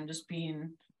once again, just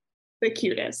being the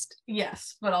cutest.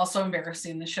 Yes, but also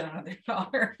embarrassing the shit out of their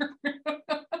daughter.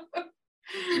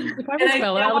 If I was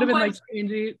Bella, I would have been like,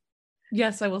 Angie,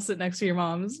 yes, I will sit next to your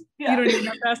moms. Yeah. You don't even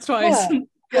have to ask twice. Yeah.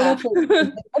 Well,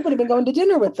 I would have been going to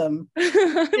dinner with them.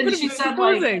 And she said,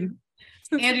 like,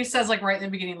 Angie says, like, right in the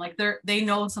beginning, like, they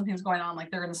know something's going on, like,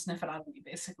 they're gonna sniff it out of me,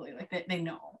 basically. Like, they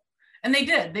know. And they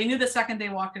did. They knew the second they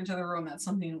walked into the room that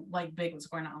something like big was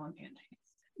going on with Angie.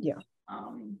 Yeah.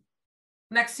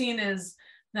 Next scene is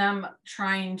them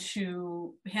trying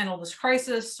to handle this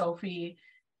crisis, Sophie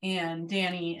and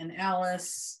Danny and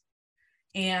Alice.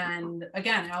 And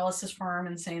again, Alice is firm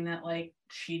in saying that, like,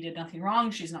 she did nothing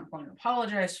wrong. She's not going to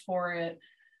apologize for it.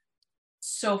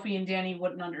 Sophie and Danny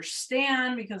wouldn't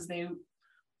understand because they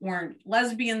weren't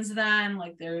lesbians then,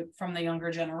 like, they're from the younger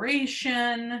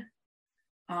generation.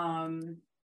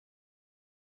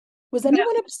 Was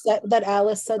anyone upset that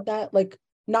Alice said that? Like,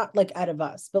 not like out of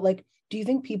us, but like, do you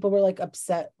think people were like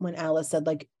upset when Alice said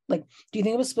like, do you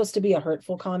think it was supposed to be a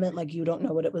hurtful comment? Like, you don't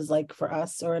know what it was like for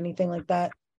us or anything like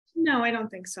that? No, I don't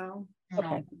think so.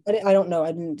 Okay. I don't know.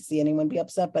 I didn't see anyone be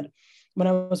upset, but when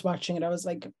I was watching it, I was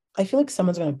like, I feel like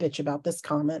someone's going to bitch about this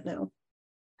comment now.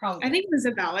 Probably. I think it was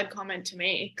a valid comment to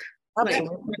make. Absolutely.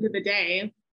 Like, at the end of the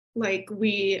day, like,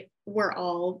 we were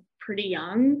all pretty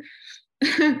young.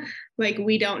 Like,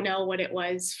 we don't know what it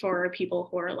was for people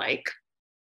who are like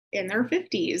in their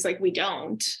 50s. Like, we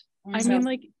don't. I mean,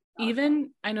 like,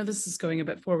 even, I know this is going a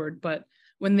bit forward, but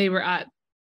when they were at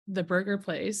the burger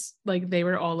place, like, they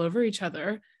were all over each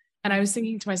other. And I was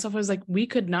thinking to myself, I was like, we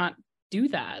could not do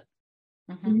that.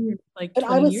 Like,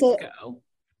 20 years ago.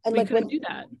 And we couldn't do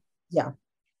that. Yeah.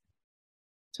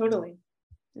 Totally.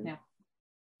 Yeah.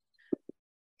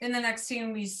 In the next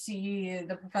scene, we see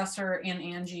the professor and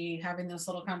Angie having this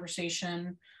little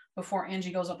conversation before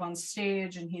Angie goes up on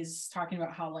stage, and he's talking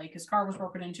about how, like, his car was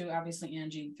broken into. Obviously,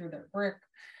 Angie threw that brick,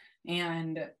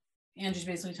 and Angie's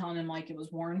basically telling him, like, it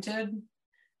was warranted,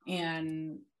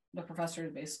 and the professor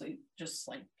is basically just,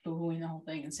 like, boo-hooing the whole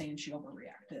thing and saying she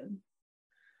overreacted.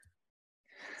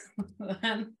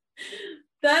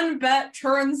 Then Bet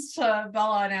turns to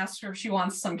Bella and asks her if she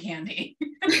wants some candy.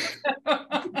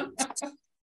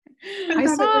 I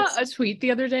saw a tweet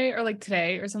the other day, or like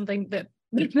today or something, that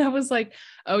was like,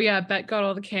 oh yeah, Bet got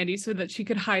all the candy so that she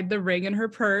could hide the ring in her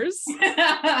purse. And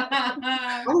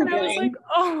I was like,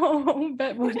 oh,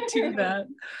 Bet wouldn't do that.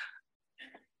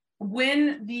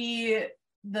 When the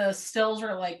stills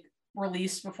were, like,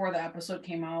 released before the episode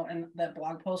came out and that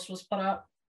blog post was put up,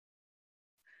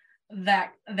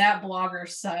 that blogger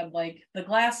said, like, the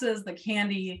glasses, the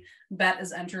candy, Bet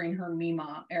is entering her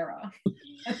Mima era.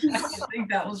 I think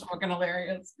that was fucking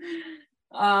hilarious.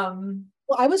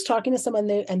 Well, I was talking to someone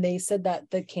and they said that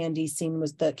the candy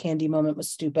moment was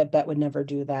stupid. Bet would never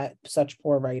do that. Such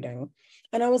poor writing.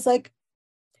 And I was like,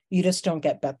 you just don't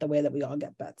get Bet the way that we all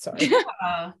get Bet. Sorry.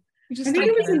 I think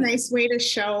it was a nice way to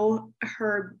show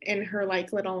her in her,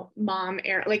 like, little mom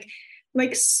era,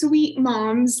 like sweet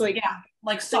moms, like, yeah,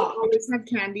 like, soft. Always have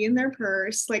candy in their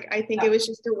purse. Like, I think it was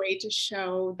just a way to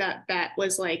show that Bet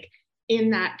was, like,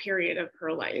 in that period of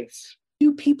her life.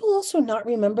 Do people also not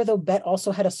remember, though, Bet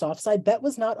also had a soft side? Bet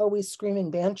was not always screaming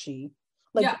banshee.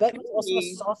 Like, Bet was also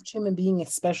a soft human being,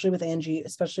 especially with Angie,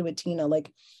 especially with Tina.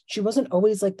 Like, she wasn't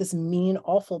always like this mean,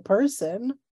 awful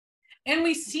person. And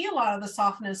we see a lot of the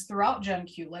softness throughout Gen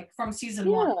Q, like from season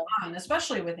 1 on,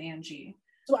 especially with Angie.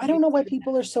 So I don't know why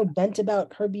people are so bent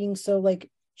about her being so,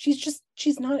 like, she's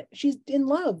in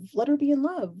love. Let her be in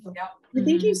love. Yeah. I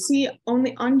think you see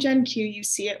only on Gen Q, you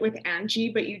see it with Angie,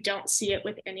 but you don't see it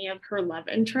with any of her love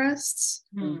interests.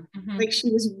 Mm-hmm. Like,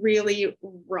 she was really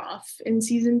rough in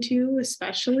season 2,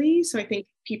 especially. So I think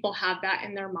people have that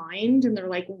in their mind and they're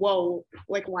like, whoa,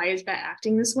 like, why is Bet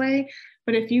acting this way?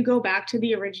 But if you go back to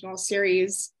the original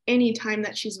series, anytime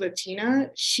that she's with Tina,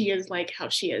 she is like how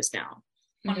she is now.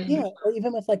 Yeah, or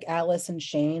even with, like, Alice and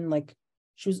Shane, like,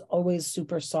 she was always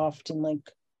super soft and,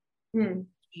 like, and,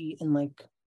 like.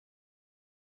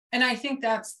 And I think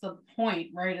that's the point,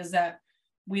 right? Is that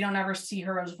we don't ever see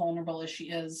her as vulnerable as she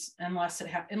is unless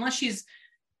she's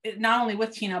not only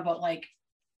with Tina, but, like,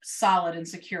 solid and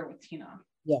secure with Tina.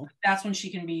 Yeah. That's when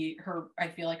she can be her, I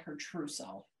feel like, her true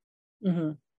self.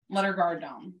 Mm-hmm. Let her guard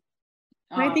down.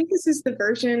 And I think this is the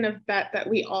version of Bet that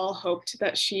we all hoped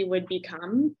that she would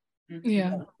become.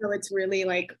 Yeah. So it's really,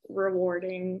 like,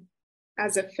 rewarding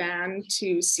as a fan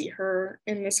to see her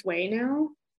in this way now.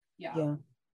 Yeah.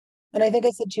 And I think I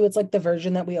said too, it's like the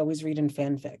version that we always read in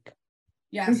fanfic.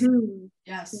 Yes.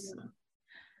 Yes.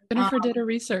 Jennifer did her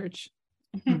research.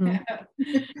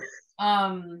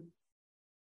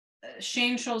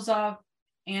 Shane shows up.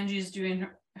 Angie's doing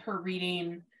her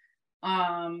reading.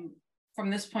 From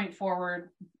this point forward,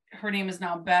 her name is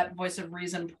now Bet, voice of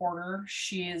reason Porter.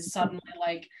 She is suddenly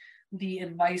like the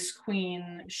advice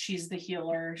queen. She's the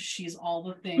healer. She's all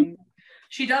the things.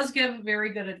 She does give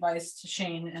very good advice to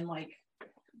Shane and like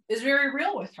is very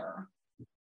real with her.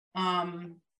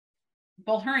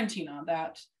 Both her and Tina,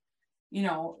 that, you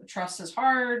know, trust is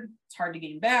hard. It's hard to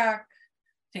gain back.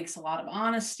 Takes a lot of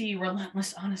honesty,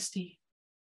 relentless honesty.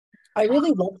 I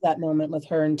really love that moment with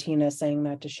her and Tina saying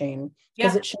that to Shane,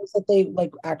 because it shows that they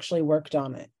like actually worked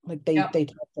on it. Like they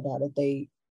talked about it. They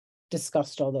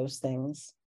discussed all those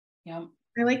things. Yeah.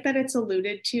 I like that it's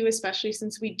alluded to, especially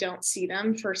since we don't see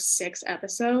them for 6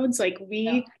 episodes. Like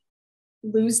we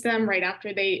lose them right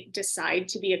after they decide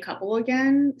to be a couple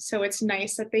again. So it's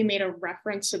nice that they made a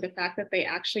reference to the fact that they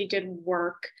actually did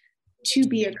work to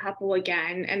be a couple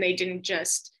again, and they didn't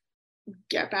just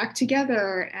get back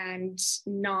together and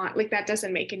not like that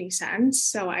doesn't make any sense.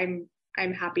 So I'm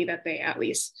happy that they at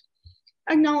least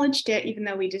acknowledged it, even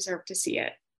though we deserve to see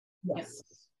it. Yes.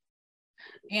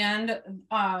 And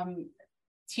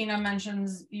Tina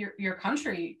mentions your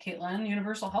country, Caitlin,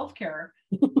 universal healthcare.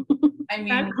 I mean,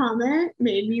 that comment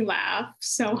made me laugh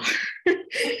so hard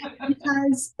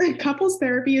because couples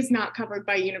therapy is not covered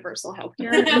by universal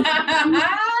healthcare.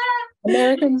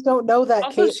 Americans don't know that.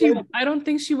 Also, I don't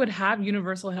think she would have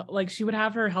universal health. Like she would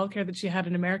have her healthcare that she had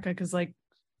in America because like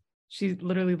she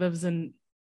literally lives in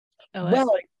LA.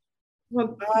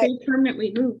 Well, they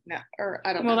permanently moved now, or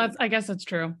I don't know. Well, I guess that's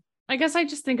true. I guess I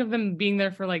just think of them being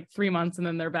there for like 3 months and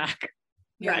then they're back.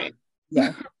 Right.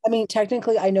 Yeah. I mean,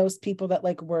 technically, I know people that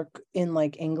like work in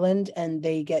like England and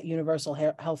they get universal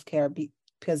health care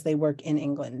because they work in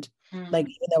England. Like,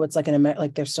 even though it's like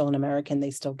like they're still an American,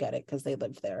 they still get it because they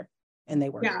live there and they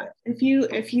work there.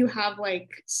 If you have like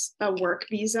a work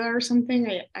visa or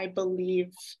something, I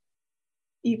believe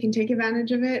you can take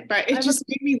advantage of it. But it just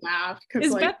made me laugh.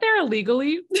 Is Beth there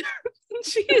illegally?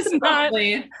 She is not.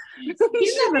 She's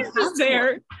just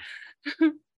there.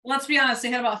 Let's be honest,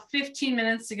 they had about 15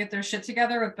 minutes to get their shit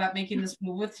together with Beth making this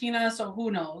move with Tina, so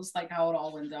who knows like how it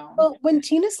all went down. Well, when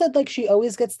Tina said like she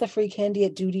always gets the free candy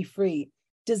at duty free,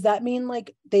 does that mean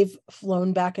like they've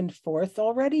flown back and forth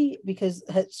already because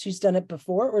she's done it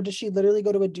before, or does she literally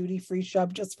go to a duty free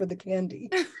shop just for the candy?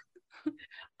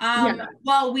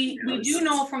 Well, we do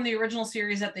know from the original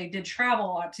series that they did travel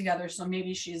a lot together, so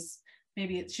maybe she's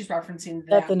referencing that.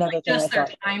 That's another like, thing just their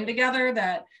thought. Time together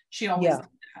that she always did that.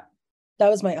 That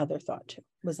was my other thought too,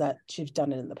 was that she's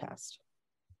done it in the past.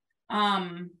 At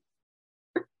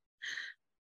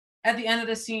the end of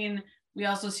the scene, we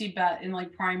also see Bet in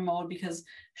like prime mode because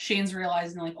Shane's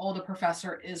realizing like, oh, the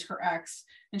professor is her ex,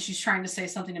 and she's trying to say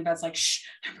something, and Bet's like, shh,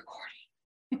 I'm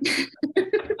recording.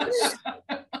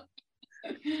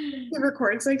 It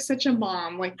records like such a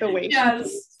mom, like the way she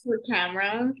puts her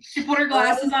camera. She put her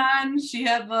glasses on. She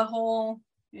had the whole,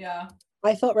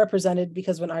 I felt represented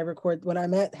because when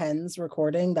I'm at Hen's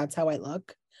recording, that's how I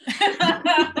look.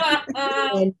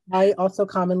 And I also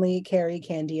commonly carry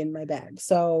candy in my bag.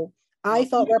 So I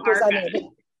felt represented.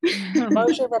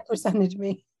 Marcia represented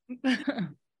me.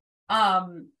 In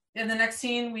the next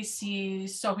scene, we see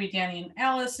Sophie, Danny, and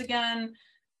Alice again.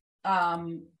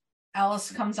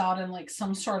 Alice comes out in like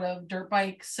some sort of dirt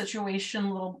bike situation,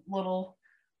 little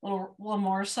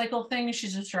motorcycle thing.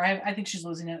 She's just driving. I think she's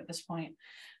losing it at this point.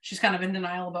 She's kind of in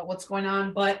denial about what's going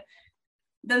on, but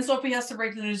then Sophie has to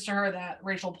break the news to her that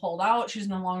Rachel pulled out. She's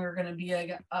no longer going to be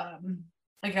a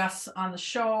guest on the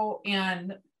show.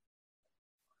 And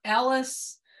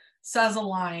Alice says a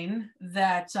line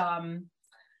that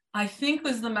I think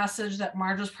was the message that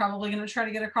Marge was probably going to try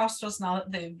to get across to us now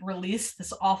that they've released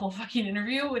this awful fucking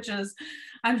interview, which is,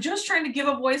 I'm just trying to give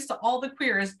a voice to all the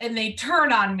queers and they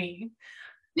turn on me.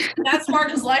 That's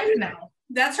Marge's life now.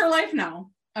 That's her life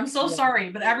now. I'm so sorry,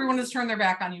 but everyone has turned their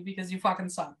back on you because you fucking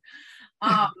suck.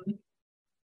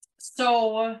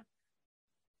 So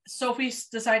Sophie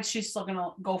decides she's still gonna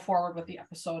go forward with the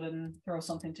episode and throw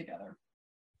something together.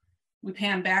 We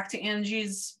pan back to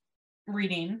Angie's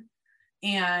reading,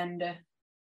 and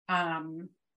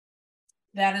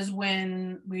that is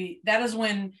when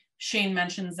Shane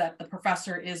mentions that the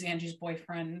professor is Angie's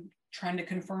boyfriend, trying to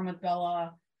confirm with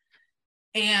Bella.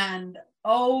 And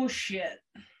oh shit.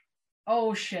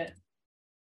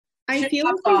 I feel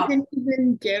like they didn't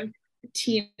even give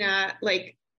Tina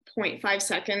like 0.5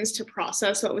 seconds to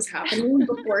process what was happening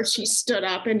before she stood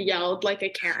up and yelled like a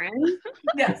Karen.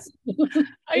 Yes. The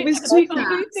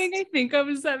only thing I think of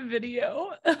is that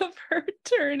video of her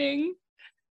turning,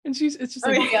 and it's just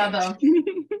like, though.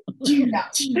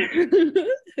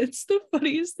 It's the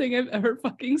funniest thing I've ever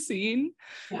fucking seen.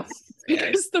 Yes.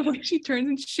 Because the way she turns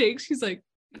and shakes, she's like,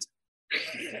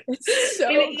 it's so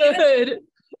And good.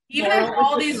 Even after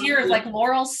all these years, like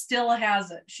Laurel still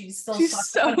has it. She's still such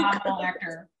so a phenomenal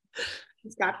actor.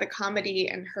 She's got the comedy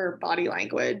and her body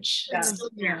language. Yeah. It's still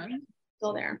there.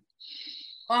 Still there.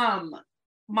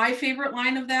 My favorite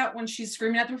line of that when she's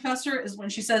screaming at the professor is when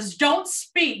she says, "Don't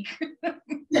speak."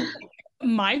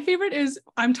 My favorite is,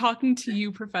 "I'm talking to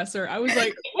you, professor." I was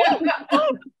like,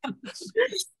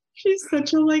 She's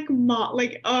such a like mom,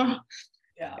 like, oh,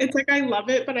 Yeah. it's like I love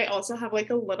it, but I also have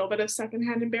like a little bit of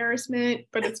secondhand embarrassment,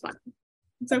 but it's fun.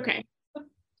 It's okay.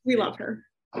 We love her.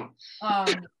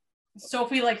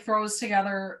 Sophie like throws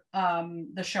together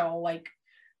the show, like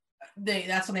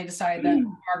that's when they decide that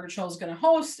Margaret Cho is going to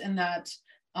host and that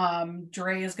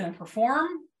Dre is going to perform,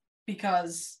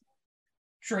 because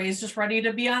Dre is just ready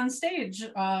to be on stage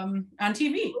on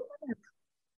TV.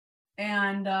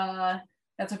 And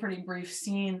that's a pretty brief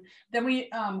scene. Then we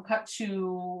cut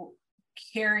to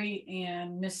Carrie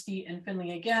and Misty and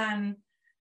Finley again.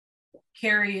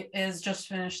 Carrie is just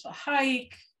finished the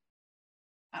hike.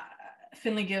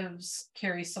 Finley gives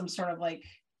Carrie some sort of like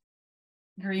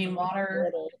green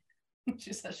water.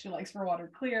 She says she likes her water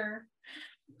clear.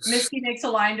 Misty makes a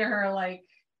line to her like,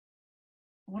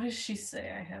 what does she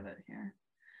say? I have it here.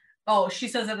 Oh, she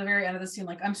says at the very end of the scene,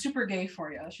 like, "I'm super gay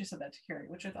for you." She said that to Carrie,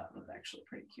 which I thought was actually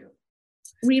pretty cute.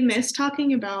 We missed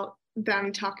talking about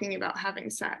them talking about having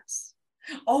sex.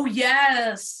 Oh,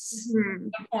 yes. Mm-hmm.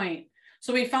 Good point.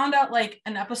 So we found out like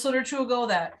an episode or two ago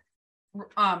that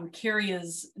Carrie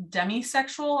is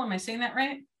demisexual. Am I saying that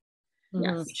right?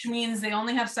 Yes. Which means they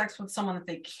only have sex with someone that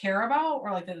they care about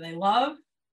or like that they love.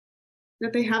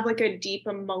 That they have like a deep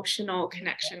emotional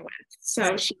connection with.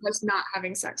 So she was not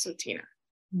having sex with Tina.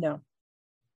 No.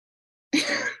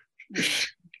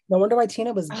 No wonder why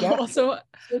Tina was gassed. Also,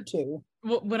 too.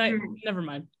 when I never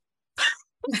mind.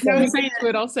 No,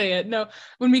 I'll say it. No,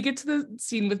 when we get to the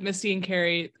scene with Misty and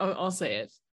Carrie, I'll say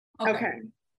it. Okay.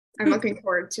 I'm looking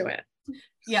forward to it.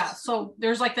 Yeah, so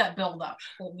there's like that build up.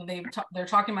 They're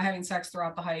talking about having sex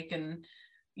throughout the hike, and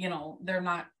you know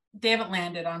they haven't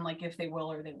landed on like if they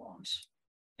will or they won't.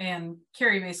 And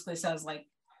Carrie basically says like,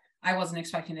 "I wasn't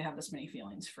expecting to have this many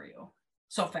feelings for you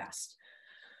so fast."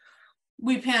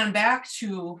 We pan back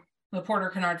to the Porter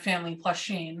Kennard family plus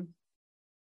Shane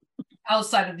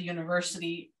outside of the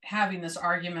university having this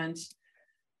argument.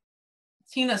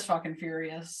 Tina's fucking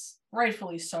furious,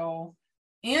 rightfully so.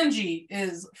 Angie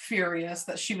is furious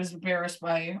that she was embarrassed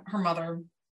by her mother.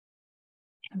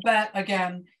 Bet,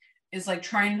 again, is like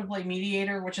trying to play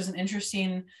mediator, which is an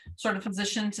interesting sort of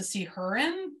position to see her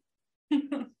in.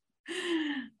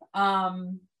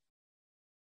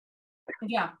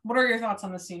 Yeah, what are your thoughts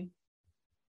on the scene?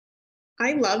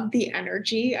 I love the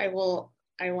energy. I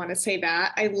want to say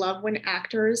that. I love when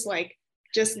actors like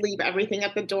just leave everything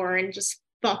at the door and just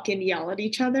fucking yell at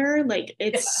each other. Like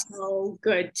it's so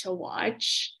good to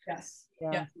watch. Yes.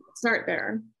 Yeah. Start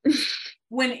there.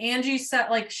 When Angie said,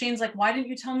 like, Shane's like, "Why didn't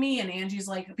you tell me?" And Angie's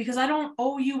like, "Because I don't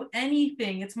owe you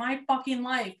anything. It's my fucking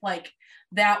life." Like,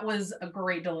 that was a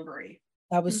great delivery.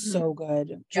 That was so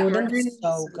good. Jordan was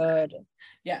so good.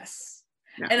 Yes.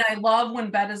 Yeah. And I love when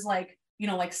Bet is like, you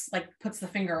know, like puts the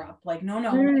finger up, like, no,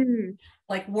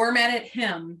 like we're mad at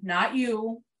him, not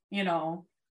you, you know,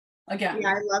 again. Yeah,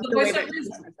 I love the way that he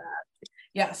said that.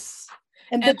 Yes.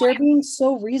 And but they're being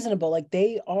so reasonable. Like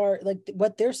they are, like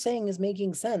what they're saying is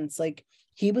making sense. Like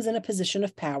he was in a position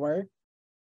of power.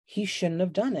 He shouldn't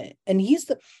have done it. And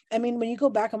when you go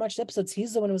back and watch the episodes,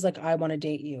 he's the one who was like, "I want to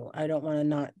date you. I don't want to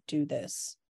not do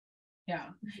this." Yeah.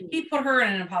 He put her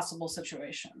in an impossible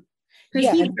situation.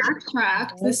 Because he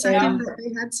backtracked the second that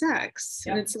they had sex.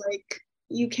 Yeah. And it's like,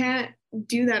 you can't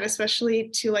do that, especially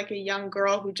to like a young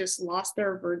girl who just lost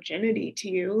their virginity to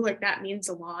you. Like that means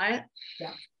a lot.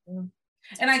 Yeah.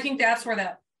 And I think that's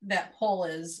where that pull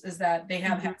is that they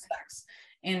have had sex.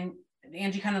 And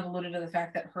Angie kind of alluded to the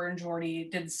fact that her and Jordy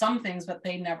did some things, but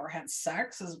they never had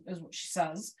sex, is what she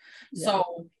says. Yeah.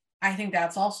 So I think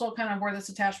that's also kind of where this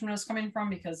attachment is coming from,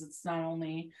 because it's not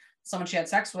only someone she had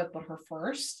sex with, but her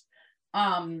first.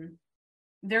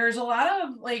 There's a lot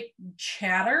of like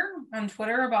chatter on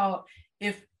Twitter about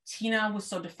if Tina was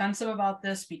so defensive about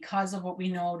this because of what we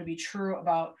know to be true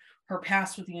about her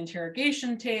past with the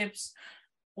interrogation tapes,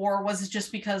 or was it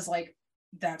just because like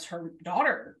that's her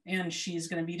daughter and she's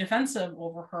going to be defensive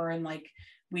over her, and like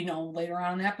we know later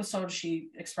on in the episode she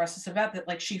expresses to Beth that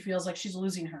like she feels like she's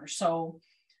losing her. So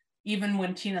even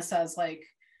when Tina says like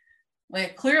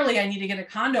clearly I need to get a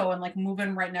condo and like move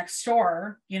in right next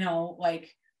door, you know,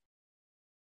 like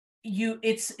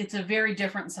it's a very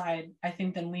different side, I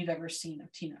think, than we've ever seen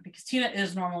of Tina, because Tina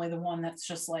is normally the one that's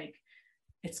just like,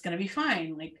 it's gonna be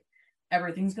fine, like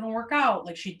everything's gonna work out,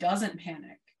 like she doesn't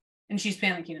panic, and she's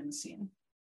panicking in the scene.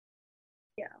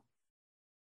 Yeah,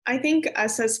 I think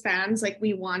us as fans, like,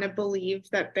 we want to believe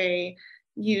that they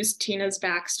used Tina's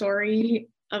backstory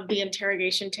of the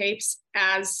interrogation tapes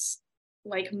as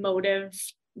like motive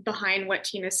behind what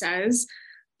Tina says,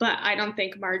 but I don't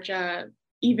think Marja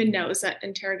even knows that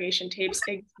interrogation tapes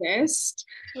exist.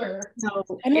 Sure.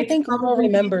 So I don't think Laurel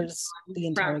remembers the from,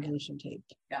 interrogation tape.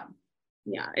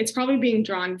 yeah, it's probably being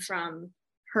drawn from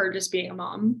her just being a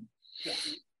mom.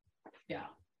 Yeah.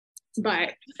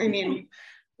 But I mean,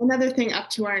 another thing up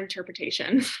to our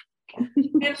interpretation.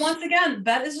 And once again,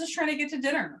 Bette is just trying to get to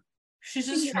dinner. She's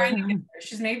just trying to get there.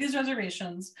 She's made these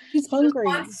reservations. She's hungry. She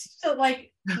wants to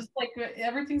just like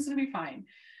everything's gonna be fine.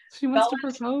 She wants to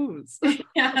propose.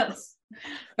 Yes.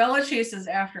 Bella chases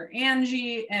after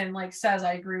Angie and like says,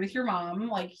 I agree with your mom.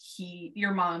 Like he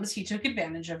took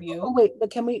advantage of you. Oh wait,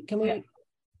 but can we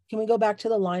go back to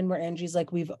the line where Angie's like,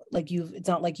 it's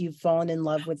not like you've fallen in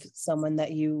love with someone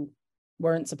that you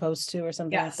weren't supposed to, or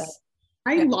something like that.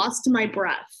 I lost my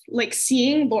breath. Like,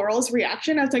 seeing Laurel's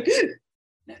reaction, I was like,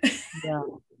 yeah.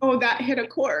 Oh, that hit a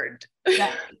chord.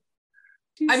 Yeah.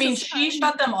 I mean, she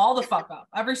shut them all the fuck up.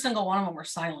 Every single one of them were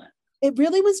silent. It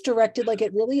really was directed it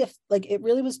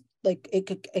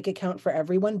could count for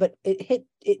everyone, but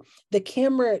the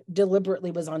camera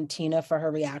deliberately was on Tina for her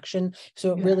reaction,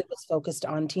 so it really was focused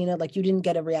on Tina. Like, you didn't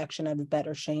get a reaction out of Bette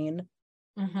or Shane.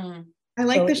 Mm-hmm. I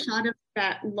like the shot of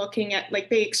Bette looking at, like,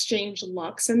 they exchange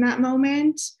looks in that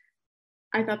moment.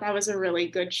 I thought that was a really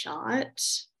good shot.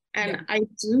 And I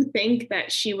do think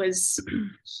that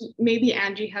maybe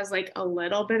Angie has like a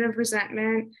little bit of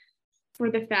resentment for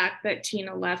the fact that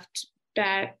Tina left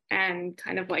Bette and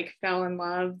kind of like fell in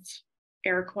love,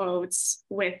 air quotes,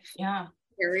 with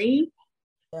Harry.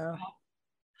 Yeah.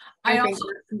 I think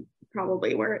that's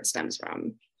probably where it stems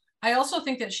from. I also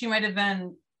think that she might have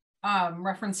been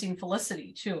referencing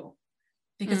Felicity too,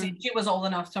 because she was old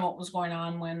enough to know what was going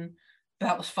on when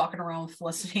Bette was fucking around with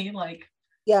Felicity. Like,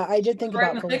 yeah, I did think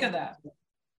about in the thick of that.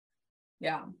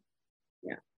 Yeah.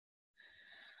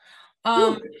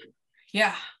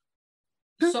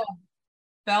 So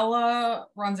Bella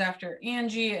runs after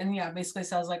Angie and basically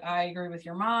says like, I agree with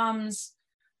your moms,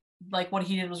 like what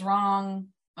he did was wrong.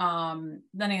 Then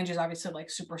Angie's obviously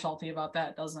like super salty about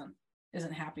that,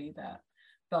 isn't happy that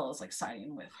Bella's like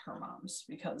siding with her moms,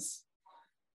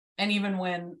 and even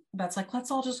when Bette's like,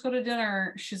 let's all just go to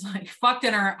dinner, she's like, fuck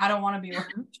dinner, I don't want to be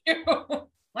around you.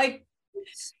 Like,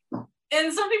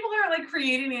 and some people are like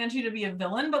creating Angie to be a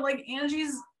villain, but like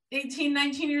Angie's 18,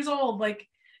 19 years old. Like,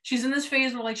 she's in this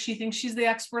phase where like she thinks she's the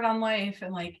expert on life,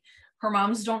 and like her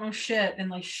moms don't know shit, and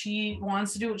like she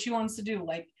wants to do what she wants to do.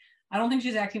 Like, I don't think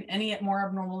she's acting any more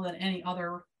abnormal than any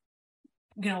other,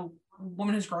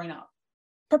 woman who's growing up.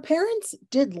 Her parents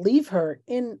did leave her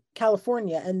in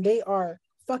California, and they are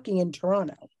fucking in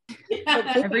Toronto.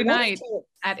 Yeah. Every night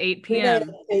at 8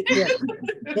 p.m.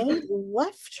 They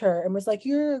left her and was like,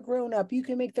 you're a grown up, you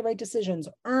can make the right decisions.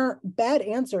 Bad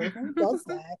answer. Who does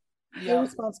that?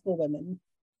 Irresponsible women.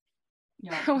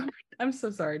 Yeah. I'm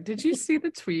so sorry. Did you see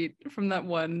the tweet from that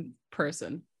one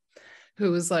person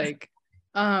who was like,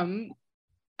 how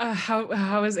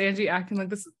is Angie acting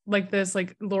like this,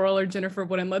 like Laurel or Jennifer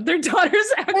wouldn't let their daughters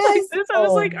act like this? I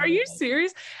was like, are you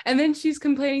serious? And then she's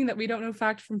complaining that we don't know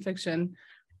fact from fiction.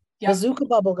 Bazooka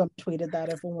Bubblegum tweeted that,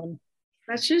 everyone.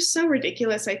 That's just so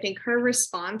ridiculous. I think her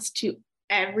response to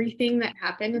everything that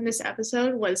happened in this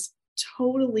episode was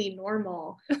totally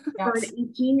normal for an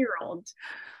 18-year-old.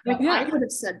 Like, I would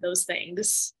have said those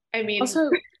things. I mean, also,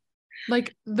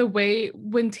 like the way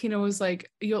when Tina was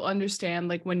like, you'll understand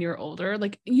like when you're older,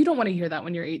 like you don't want to hear that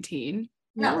when you're 18.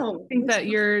 No, I think that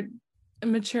you're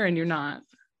immature and you're not.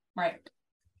 Right.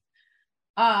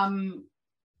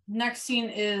 Next scene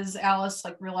is Alice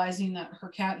like realizing that her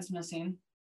cat is missing.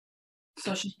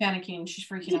 So she's panicking, she's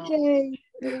freaking out.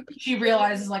 She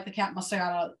realizes like the cat must have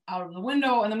got out of the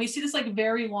window. And then we see this like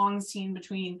very long scene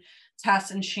between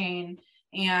Tess and Shane.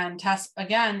 And Tess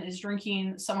again is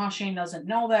drinking. Somehow Shane doesn't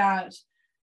know that.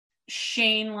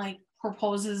 Shane like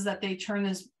proposes that they turn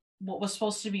this, what was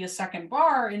supposed to be a second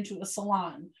bar, into a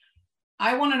salon.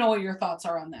 I want to know what your thoughts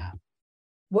are on that.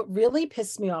 What really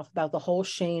pissed me off about the whole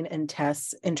Shane and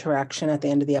Tess interaction at the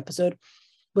end of the episode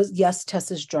was, yes,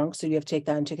 Tess is drunk, so you have to take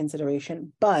that into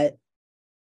consideration. But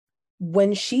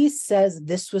when she says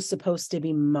this was supposed to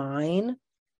be mine,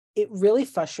 it really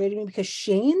frustrated me, because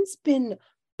Shane's been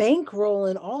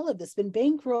bankrolling all of this, been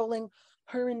bankrolling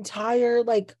her entire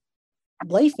like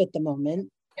life at the moment.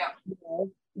 Yeah.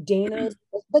 Dana's,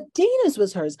 but Dana's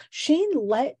was hers. Shane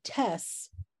let Tess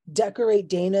decorate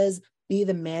Dana's, be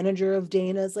the manager of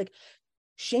Dana's. Like,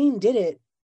 Shane did it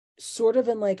sort of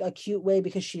in like a cute way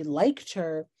because she liked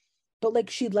her, but like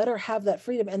she let her have that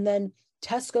freedom. And then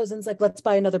Tess goes and is like, let's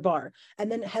buy another bar.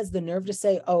 And then has the nerve to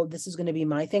say, oh, this is going to be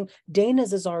my thing.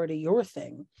 Dana's is already your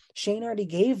thing. Shane already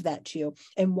gave that to you.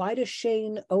 And why does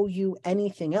Shane owe you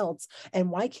anything else?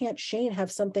 And why can't Shane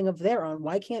have something of their own?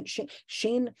 Why can't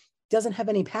Shane doesn't have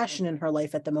any passion in her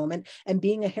life at the moment, and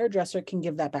being a hairdresser can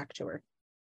give that back to her.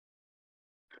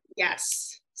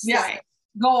 Yes. Yeah.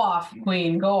 Go off,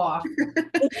 Queen. Go off.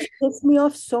 It pisses me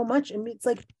off so much. And it's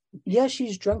like, yeah,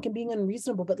 she's drunk and being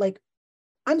unreasonable, but like,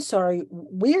 I'm sorry,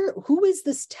 who is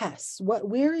this Tess?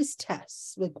 Where is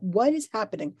Tess? Like, what is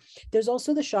happening? There's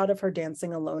also the shot of her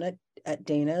dancing alone at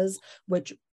Dana's,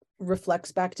 which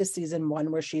reflects back to season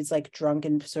 1, where she's like drunk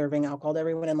and serving alcohol to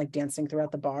everyone and like dancing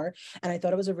throughout the bar. And I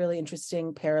thought it was a really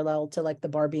interesting parallel to like the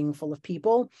bar being full of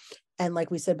people. And like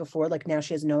we said before, like now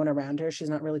she has no one around her. She's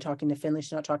not really talking to Finley.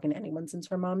 She's not talking to anyone since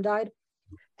her mom died.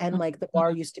 And like the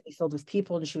bar used to be filled with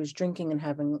people and she was drinking and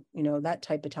having, you know, that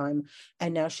type of time.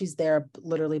 And now she's there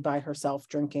literally by herself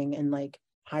drinking and like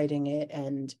hiding it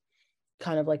and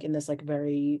kind of like in this like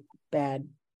very bad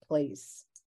place.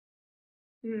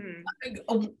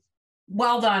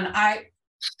 Well done. I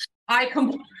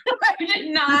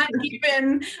did not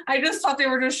even, I just thought they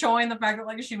were just showing the fact that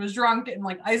like she was drunk and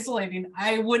like isolating.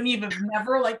 I wouldn't even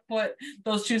never like put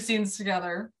those two scenes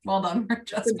together. Well done,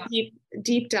 Jessica.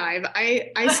 Deep dive.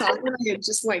 I saw it and I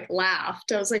just like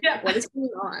laughed. I was like, what is going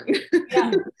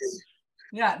on?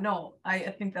 Yeah, no, I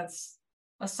think that's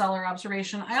a stellar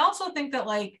observation. I also think that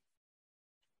like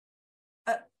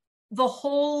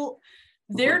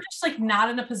they're just like not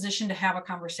in a position to have a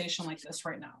conversation like this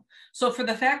right now. So for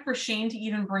the fact for Shane to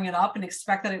even bring it up and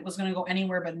expect that it was going to go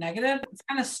anywhere but negative, it's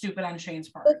kind of stupid on Shane's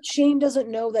part. But Shane doesn't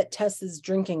know that Tess is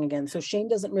drinking again. So Shane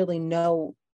doesn't really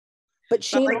know. But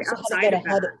Shane like also had to get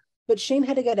ahead. But Shane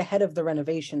had to get ahead of the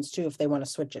renovations too if they want to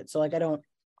switch it. So like I don't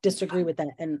disagree with that.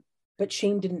 But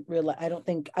Shane didn't realize. I don't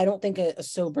think a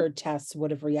sober Tess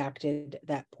would have reacted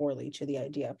that poorly to the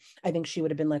idea. I think she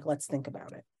would have been like, let's think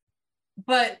about it.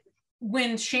 But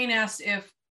when Shane asked if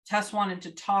Tess wanted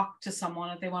to talk to someone,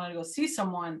 if they wanted to go see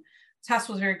someone, Tess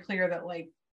was very clear that like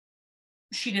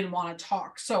she didn't want to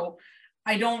talk. So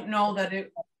I don't know that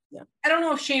I don't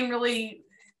know if Shane really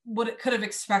could have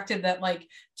expected that like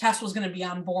Tess was going to be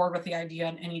on board with the idea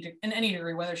in any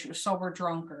degree, whether she was sober,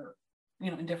 drunk, or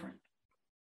indifferent.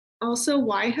 Also,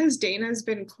 why has Dana's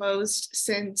been closed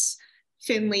since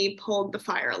Finley pulled the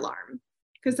fire alarm?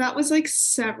 Because that was like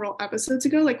several episodes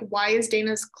ago. Like, why is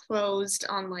Dana's closed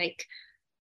on like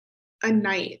a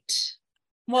night?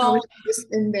 Well, just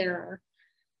in there.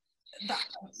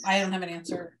 I don't have an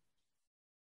answer.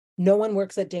 No one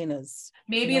works at Dana's.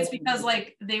 Maybe it's because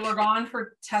like they were gone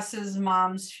for Tess's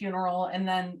mom's funeral, and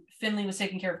then Finley was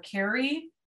taking care of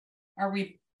Carrie. Are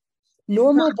we?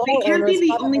 Normal bar owners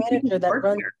have a manager that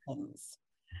runs things.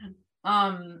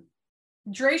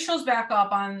 Dre shows back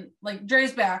up on like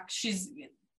Dre's back.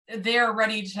 They're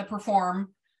ready to perform.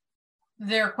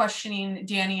 They're questioning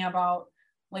Danny about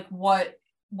like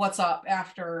what's up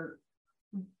after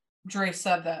Dre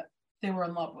said that they were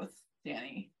in love with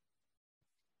Danny.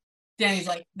 Danny's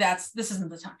like, this isn't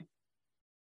the time.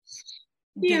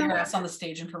 Get your ass on the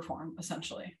stage and perform,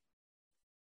 essentially.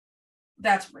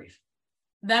 That's brief.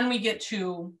 Then we get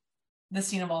to the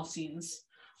scene of all scenes,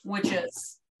 which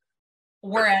is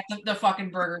we're at the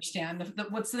fucking burger stand.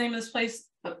 What's the name of this place?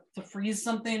 The Freeze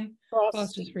something?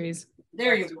 Foster's Freeze.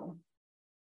 There you go.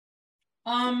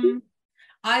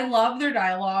 I love their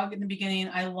dialogue in the beginning.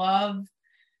 I love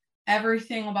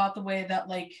everything about the way that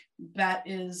like Bet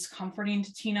is comforting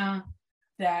to Tina,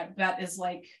 that Bet is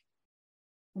like,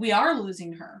 we are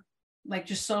losing her. Like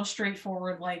just so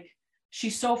straightforward. Like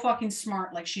she's so fucking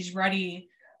smart. Like she's ready.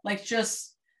 Like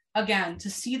just again, to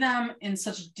see them in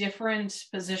such different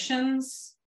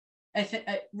positions, I think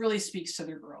it really speaks to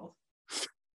their growth.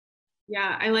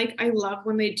 Yeah, I love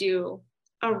when they do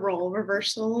a role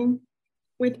reversal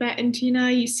with Bet and Tina.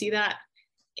 You see that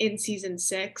in season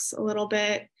 6 a little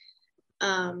bit.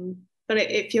 But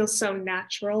it feels so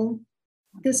natural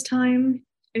this time.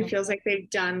 It feels like they've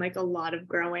done like a lot of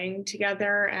growing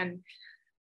together, and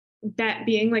Bet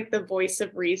being like the voice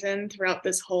of reason throughout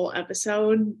this whole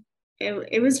episode,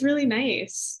 it was really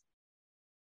nice.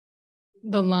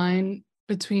 The line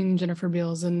between Jennifer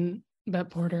Beals and Bet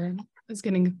Porter is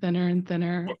getting thinner and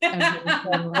thinner.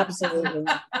 Absolutely.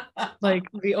 Like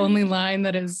the only line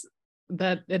that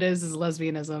it is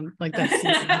lesbianism. Like that's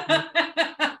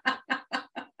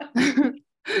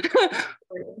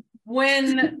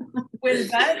when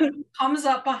Bette comes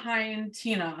up behind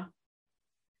Tina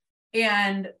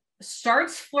and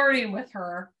starts flirting with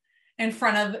her in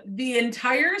front of the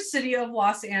entire city of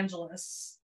Los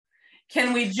Angeles,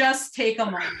 can we just take a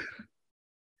moment?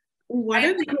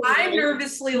 I'm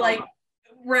nervously like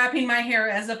wrapping my hair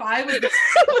as if I was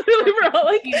we were all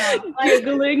like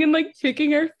giggling and like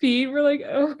kicking our feet. We're like,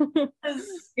 oh.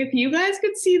 If you guys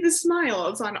could see the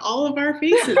smiles on all of our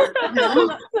faces,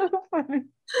 So funny.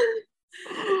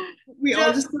 we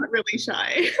all just got really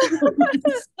shy.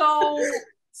 So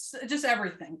just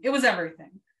everything. It was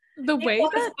everything. The way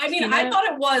that Tina, I thought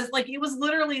it was like, it was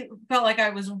literally felt like I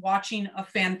was watching a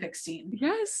fanfic scene.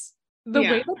 Yes. The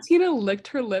way that Tina licked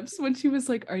her lips when she was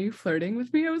like, "Are you flirting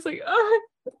with me?" I was like, oh.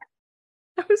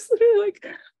 I was literally like,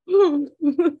 oh.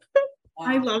 Wow.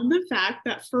 I love the fact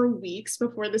that for weeks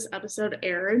before this episode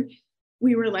aired,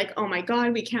 we were like, oh my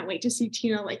God, we can't wait to see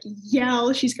Tina like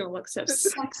yell. She's going to look so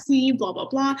sexy, blah, blah,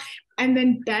 blah. And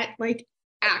then Bette like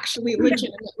actually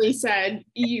legitimately said,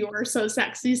 you are so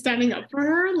sexy, standing up for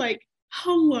her. Like,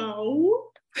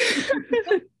 hello.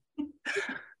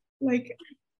 Like,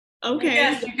 okay.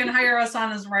 Yes, you can hire us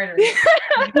on as writers.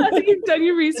 You've done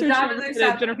your research.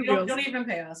 Don't even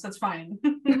pay us. That's fine.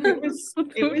 It was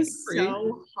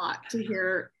so hot to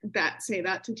hear Bette say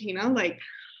that to Tina. Like,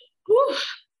 whew.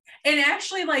 And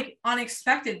actually, like,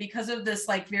 unexpected because of this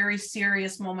like very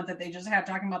serious moment that they just had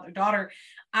talking about their daughter.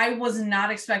 I was not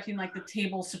expecting like the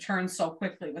tables to turn so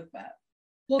quickly with Bette.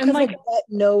 Well, because like Bette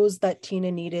knows that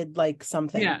Tina needed like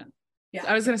something. Yeah.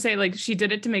 I was gonna say like she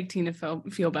did it to make Tina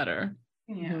feel better.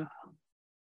 Yeah.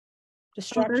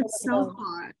 Distraction. So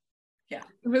hot. Yeah.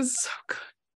 It was so good.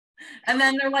 And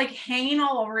then they're like hanging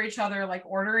all over each other, like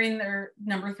ordering their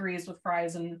number 3s with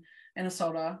fries and a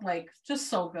soda. Like, just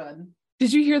so good.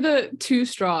 Did you hear the 2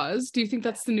 straws? Do you think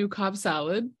that's the new Cobb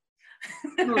salad?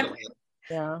 Totally.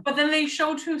 Yeah. But then they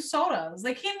show 2 sodas.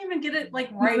 They can't even get it like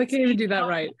right. They can't even do that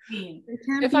right.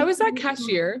 If I was that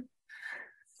cashier.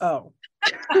 Oh.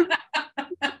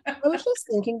 I was just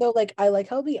thinking though, like, I like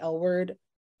how the L word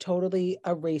totally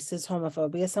erases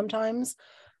homophobia sometimes,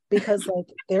 because like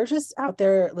they're just out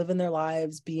there living their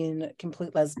lives, being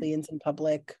complete lesbians in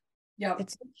public. Yeah.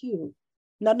 It's so cute.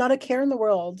 Not a care in the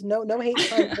world. No hate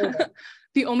crime.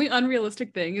 The only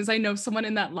unrealistic thing is I know someone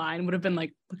in that line would have been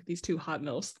like, look at these 2 hot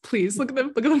milfs. Please look at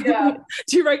them. Look at them. Yeah.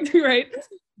 Do you right?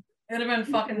 It would have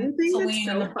been fucking Celine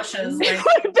in the bushes. Like,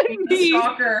 the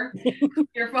stalker,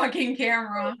 your fucking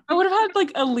camera. I would have had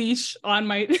like a leash on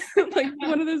my, like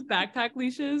one of those backpack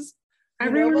leashes.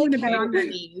 Everyone would have been on their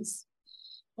knees.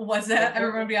 Was that?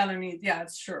 Everyone would be on their knees. Yeah,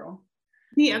 it's true.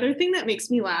 The other thing that makes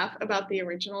me laugh about the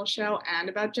original show and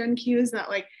about Gen Q is that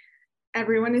like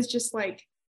everyone is just like,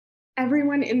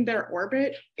 everyone in their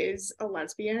orbit is a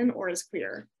lesbian or is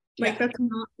queer. Like that's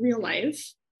not real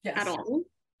life at all.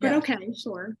 But okay,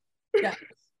 sure. Yeah.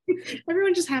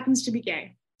 Everyone just happens to be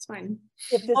gay. It's fine.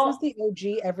 If this was the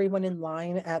OG, everyone in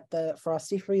line at the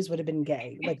Frosty Freeze would have been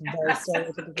gay. Like very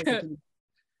stereotypical.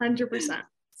 100%.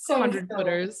 So 100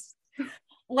 footers.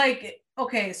 Like,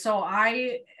 okay, so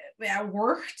I at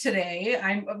work today,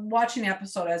 I'm watching the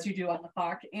episode as you do on the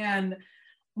clock, and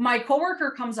my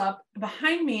coworker comes up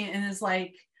behind me and is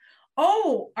like,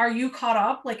 oh, are you caught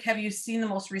up? Like, have you seen the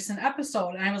most recent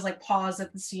episode? And I was like, pause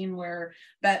at the scene where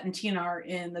Bette and Tina are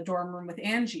in the dorm room with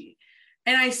Angie.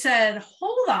 And I said,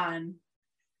 hold on,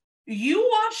 you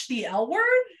watched the L Word?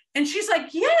 And she's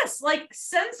like, yes, like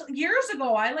since years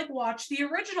ago, I like watched the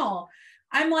original.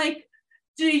 I'm like,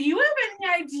 do you have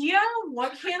any idea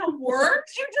what can of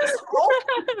words you just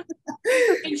opened?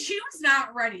 And she was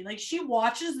not ready. Like, she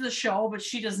watches the show, but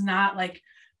she does not like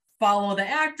follow the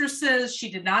actresses. She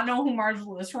did not know who Marjorie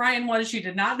Lewis Ryan was. She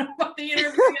did not know about the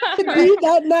interview. To be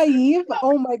that naive?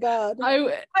 Oh my God. I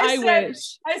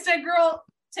wish. I said, girl,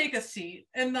 take a seat.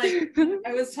 And like,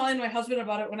 I was telling my husband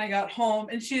about it when I got home,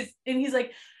 and he's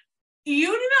like, you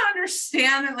do not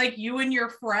understand that like you and your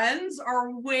friends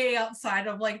are way outside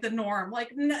of like the norm. Like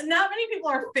not many people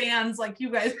are fans like you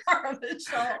guys are of the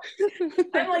show.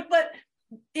 I'm like, but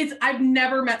I've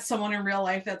never met someone in real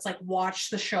life that's like watched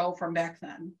the show from back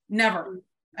then. Never,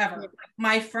 ever.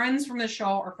 My friends from the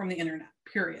show are from the internet,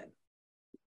 period.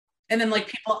 And then like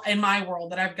people in my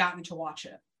world that I've gotten to watch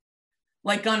it,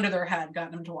 like gun to their head,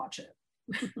 gotten them to watch it.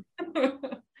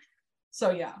 So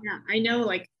yeah. Yeah, I know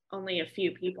like only a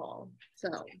few people. So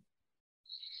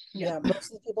yeah,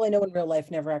 most of the people I know in real life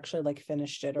never actually like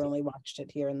finished it or only watched it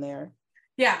here and there.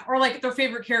 Yeah, or like their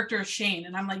favorite character is Shane,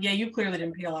 and I'm like, yeah, you clearly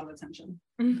didn't pay a lot of attention.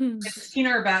 It's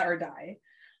Tina or Bette or die.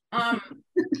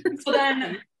 So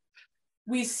then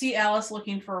we see Alice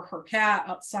looking for her cat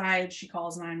outside. She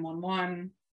calls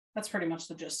 911. That's pretty much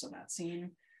the gist of that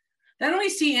scene. Then we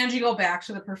see Angie go back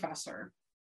to the professor.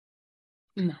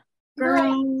 No.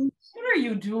 Girl, What are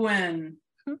you doing?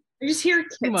 I just hear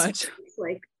kids Too much.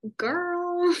 like,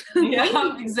 girl.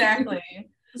 Yeah, exactly.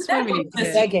 That's why we need That's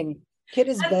kids. Begging. Kit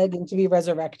is begging to be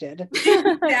resurrected.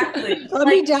 Exactly. Let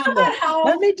me down think there. about how-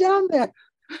 Let me down there.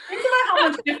 Think about how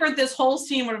much different this whole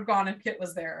scene would have gone if Kit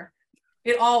was there.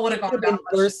 It all would have Could gone have been down.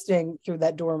 bursting through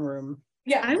that dorm room.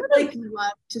 Yeah, I would like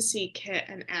love to see Kit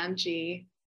and Angie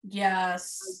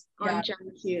yes, on yeah.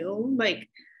 Gen Q. Like,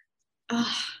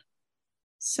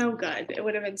 so good. It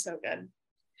would have been so good.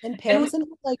 And Pam's in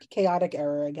like chaotic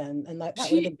era again. And that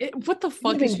would have been What the she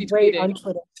fuck would is have she been great on tweeting?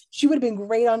 Twitter. She would have been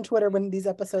great on Twitter when these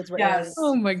episodes were airing. Yes.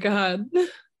 Oh my god.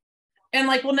 And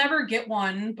like we'll never get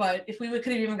one, but if we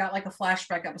could have even got like a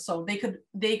flashback episode,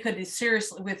 they could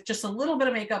seriously, with just a little bit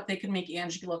of makeup, they could make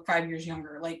Angie look 5 years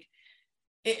younger. Like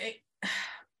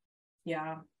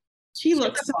yeah. She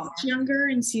looks a so bummer. much younger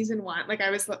in season 1. Like, I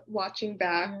was watching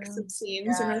back some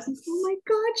scenes and I was like, oh my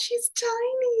god, she's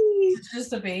tiny. It's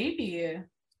just a baby.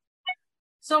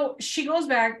 So she goes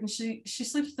back and she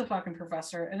sleeps with the fucking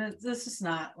professor, and this is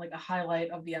not like a highlight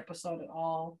of the episode at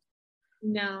all.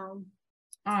 No.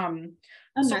 So we're in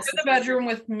the bedroom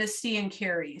with Misty and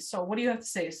Carrie. So what do you have to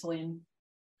say, Celine?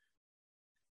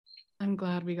 I'm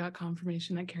glad we got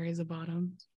confirmation that Carrie's a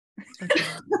bottom.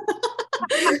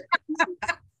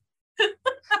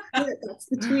 That's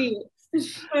the tweet.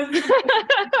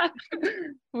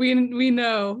 we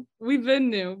know. We've been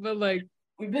new, but like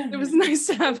it was nice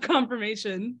to have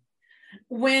confirmation.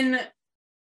 When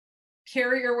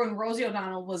Rosie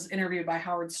O'Donnell was interviewed by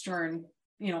Howard Stern,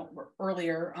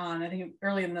 earlier on, I think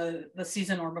early in the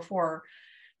season or before,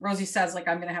 Rosie says, like,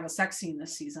 I'm going to have a sex scene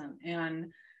this season.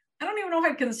 And I don't even know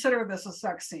if I'd consider this a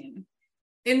sex scene.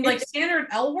 In like standard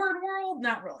L Word world,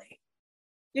 not really.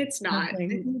 It's not.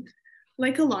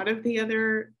 Like a lot of the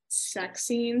other sex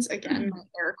scenes, again, my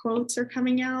air quotes are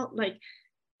coming out. Like,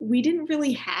 we didn't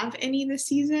really have any this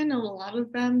season. And a lot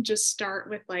of them just start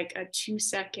with like a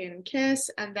 2-second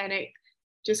kiss, and then it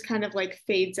just kind of like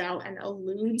fades out and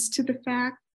alludes to the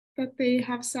fact that they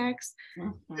have sex.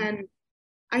 Mm-hmm. And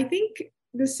I think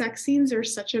the sex scenes are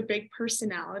such a big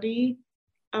personality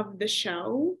of the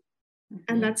show. Mm-hmm.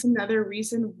 And that's another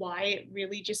reason why it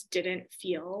really just didn't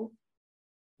feel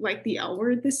like the L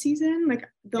Word this season. Like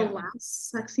the last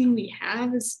sex scene we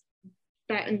have is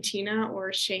Bette and Tina,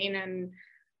 or Shane and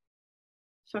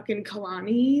fucking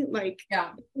Kalani. Like,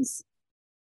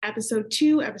 episode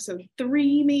 2, episode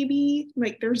 3, maybe.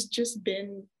 Like, there's just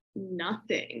been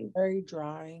nothing. Very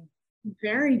dry.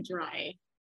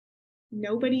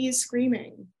 Nobody is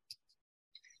screaming.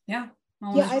 Yeah.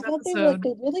 I thought they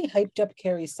really hyped up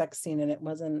Carrie's sex scene, and it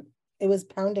was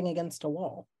pounding against a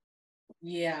wall.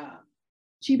 Yeah.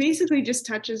 She basically just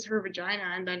touches her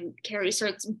vagina, and then Carrie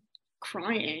starts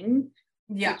crying.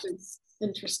 Yeah. Which is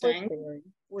interesting. Carrie.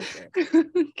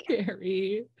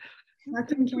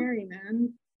 Fucking Carrie,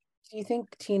 man. Do you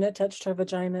think Tina touched her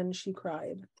vagina and she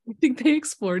cried? I think they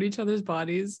explored each other's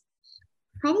bodies.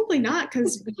 Probably not,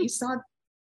 because you saw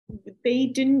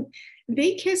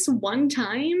they kiss one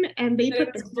time and they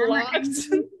put the camera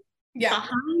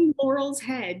behind Laurel's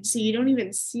head, so you don't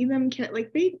even see them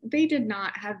like they did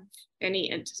not have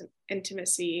any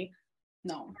intimacy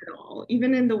at all,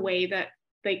 even in the way that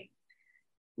like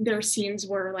their scenes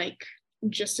were, like,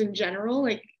 just in general,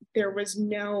 like there was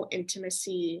no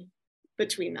intimacy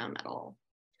between them at all.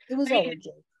 It was all a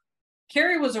joke.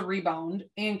 Carrie was a rebound,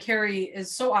 and Carrie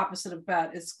is so opposite of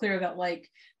Bette. It's clear that like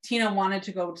Tina wanted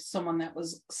to go to someone that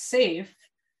was safe,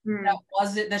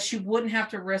 that she wouldn't have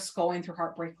to risk going through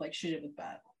heartbreak like she did with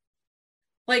Bette.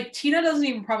 Like, Tina doesn't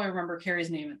even probably remember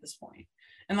Carrie's name at this point.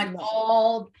 And like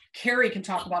all Carrie can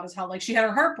talk about is how like she had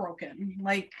her heart broken.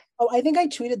 Like, I think I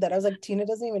tweeted that. I was like, Tina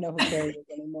doesn't even know who Carrie is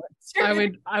anymore.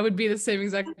 I would be the same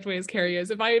exact way as Carrie is.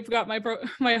 If I got my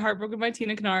heart broken by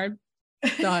Tina Kennard,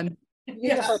 done.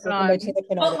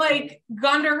 But like,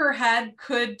 gun to her head,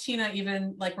 could Tina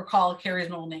even like recall Carrie's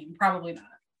middle name? Probably not.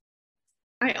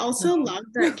 I also love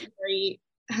that Carrie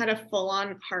had a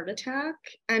full-on heart attack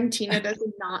and Tina does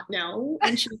not know,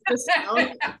 and she's just out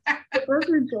at the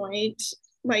burger joint,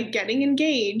 like getting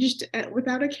engaged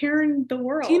without a care in the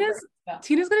world.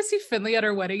 Tina's gonna see Finley at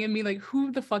her wedding and be like,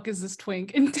 who the fuck is this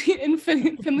twink? And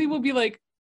Finley will be like,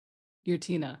 you're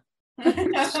Tina.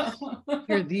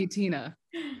 You're the Tina.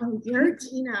 Oh, you're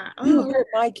Tina. Oh. You hurt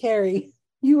my Carrie.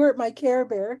 You hurt my Care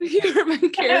Bear. You hurt my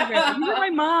Care Bear. You hurt my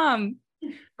mom.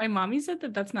 My mommy said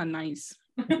that that's not nice.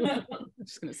 I'm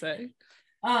just gonna say.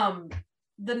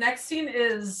 The next scene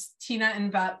is Tina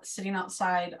and Bette sitting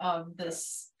outside on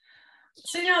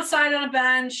a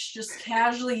bench, just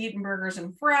casually eating burgers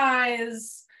and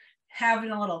fries.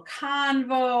 having a little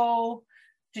convo.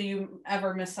 Do you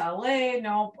ever miss LA?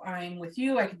 Nope, I'm with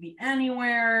you. I could be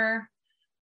anywhere.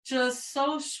 Just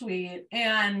so sweet.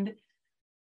 And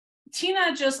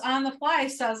Tina just on the fly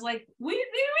says, like, maybe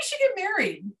we should get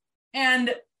married.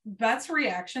 And Beth's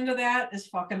reaction to that is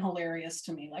fucking hilarious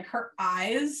to me. Like, her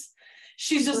eyes,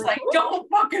 she's just like, don't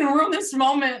fucking ruin this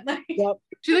moment. Like, Yep.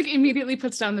 She like immediately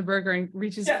puts down the burger and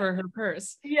reaches for her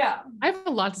purse. Yeah. I have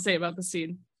a lot to say about the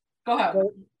scene. Go ahead.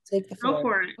 Take the floor. Go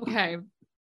for it. Okay.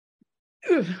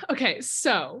 Okay,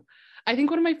 so I think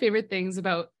one of my favorite things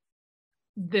about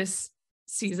this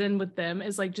season with them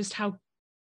is like just how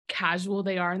casual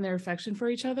they are in their affection for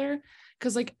each other,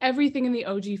 because like everything in the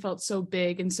OG felt so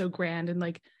big and so grand, and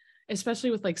like especially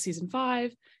with like season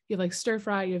 5, you have like stir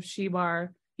fry, you have Shebar,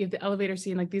 you have the elevator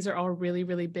scene, like these are all really,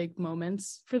 really big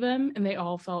moments for them, and they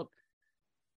all felt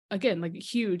again like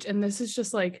huge. And this is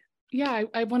just like, yeah,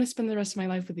 I want to spend the rest of my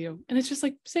life with you, and it's just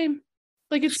like same,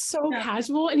 like it's so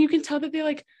casual, and you can tell that they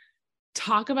like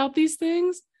talk about these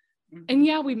things. And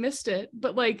yeah, we missed it,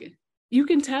 but like you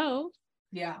can tell.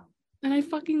 Yeah. And I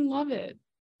fucking love it.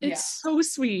 It's so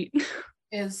sweet.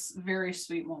 It's a very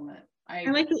sweet moment. I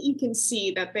like that you can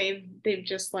see that they've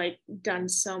just like done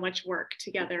so much work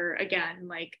together again,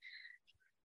 like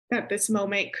that this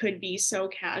moment could be so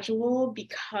casual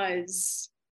because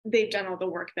they've done all the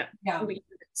work that we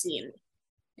haven't seen.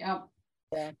 Yeah.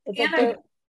 It's and like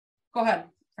go ahead,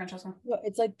 Francesca.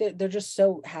 It's like they're just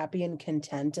so happy and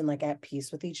content and like at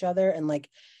peace with each other, and like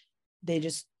they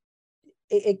just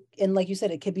and like you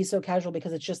said, it could be so casual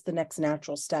because it's just the next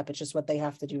natural step. It's just what they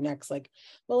have to do next. Like,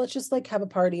 well, let's just like have a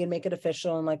party and make it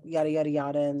official and like yada yada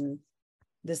yada and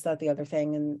this, that, the other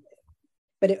thing. And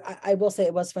but I will say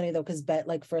it was funny though, because Bet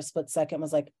like for a split second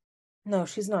was like, no,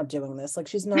 she's not doing this. Like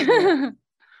she's not doing it.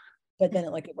 But then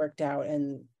it worked out.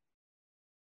 And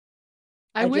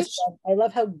I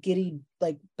love how giddy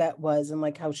like Bet was, and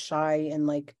like how shy and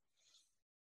like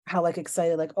how like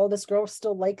excited, like, oh, this girl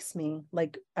still likes me,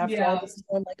 like after all this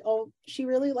time, like, oh, she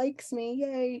really likes me,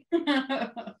 yay.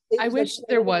 I wish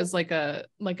there was like an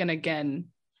again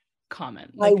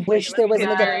comment. Like, I wish there was an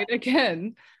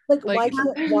again. Like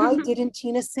why didn't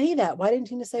Tina say that? Why didn't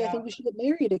Tina say I think we should get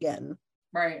married again?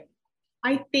 Right.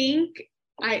 I think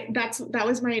that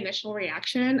was my initial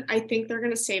reaction. I think they're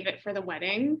gonna save it for the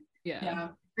wedding. Yeah.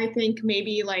 I think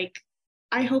maybe like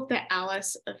I hope that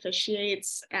Alice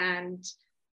officiates and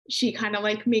she kind of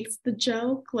like makes the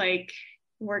joke like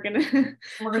we're gonna do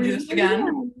this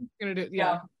again. Gonna do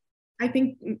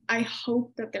I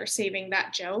hope that they're saving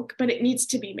that joke, but it needs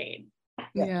to be made.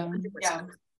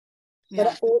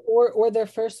 But or their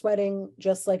first wedding,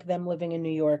 just like them living in New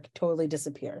York, totally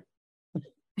disappear.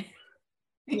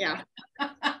 Yeah.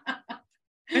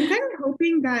 I'm kind of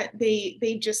hoping that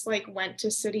they just like went to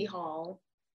City Hall.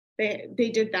 They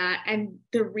did that, and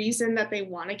the reason that they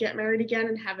want to get married again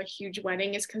and have a huge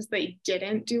wedding is because they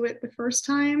didn't do it the first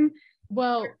time.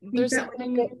 Well, there's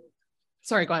something.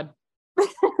 Sorry, go ahead.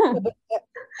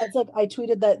 It's like I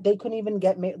tweeted that they couldn't even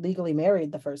get legally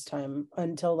married the first time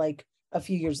until like a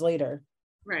few years later.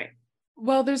 Right.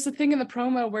 Well, there's the thing in the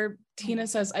promo where Tina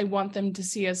says, "I want them to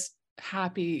see us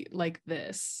happy like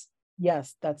this."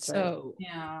 Yes, that's right. So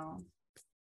yeah.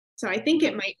 So I think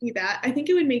it might be that. I think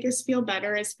it would make us feel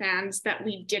better as fans that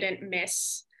we didn't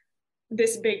miss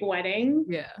this big wedding.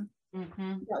 Yeah.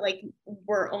 That like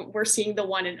we're seeing the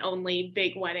one and only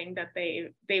big wedding that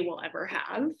they will ever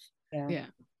have. Yeah.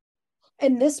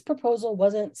 And this proposal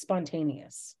wasn't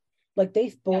spontaneous. Like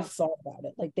they both thought about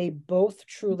it. Like they both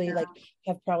truly like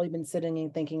have probably been sitting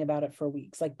and thinking about it for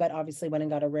weeks. Like Bet obviously went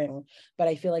and got a ring, but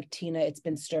I feel like Tina, it's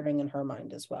been stirring in her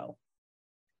mind as well.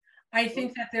 I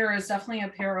think that there is definitely a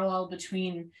parallel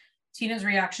between Tina's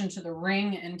reaction to the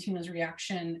ring and Tina's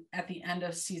reaction at the end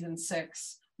of season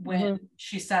 6 when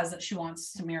she says that she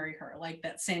wants to marry her, like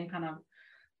that same kind of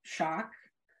shock.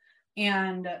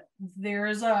 And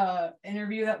there's a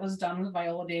interview that was done with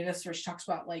Viola Davis where she talks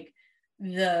about like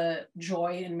the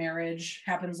joy in marriage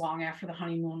happens long after the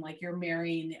honeymoon, like you're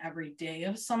marrying the everyday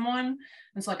of someone.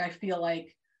 And so like I feel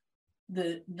like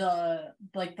the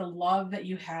love that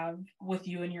you have with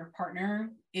you and your partner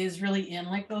is really in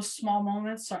like those small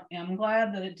moments. So I'm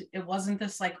glad that it wasn't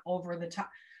this like over the top,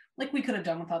 like we could have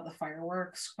done without the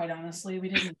fireworks, quite honestly. We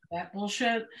didn't do that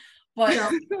bullshit, but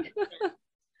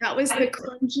that was the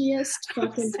cringiest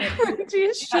fucking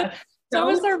shit. That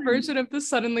was our version of the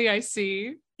Suddenly I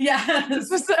See. Yeah, this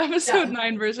was the episode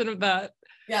 9 version of that.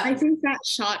 Yeah, I think that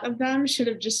shot of them should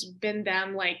have just been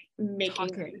them like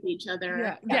making with each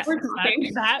other. Yeah, we're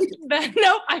talking. That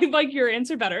no, I like your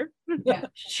answer better. Yeah,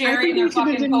 sharing their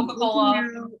fucking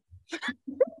Coca-Cola.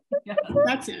 Yeah.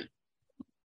 That's it.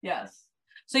 Yes.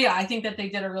 So yeah, I think that they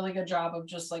did a really good job of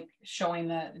just like showing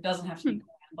that it doesn't have to be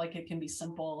grand, like it can be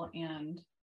simple, and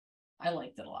I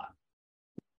liked it a lot.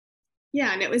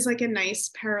 Yeah, and it was like a nice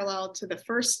parallel to the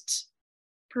first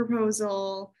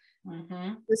proposal.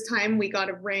 Mm-hmm. This time we got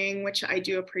a ring, which I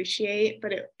do appreciate,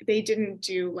 but they didn't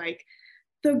do like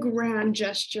the grand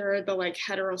gesture, the like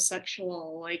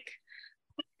heterosexual, like,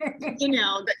 you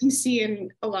know, that you see in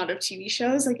a lot of TV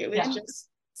shows. Like it was just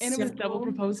and it was double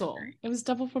proposal. It was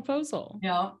double proposal.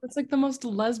 Yeah. It's like the most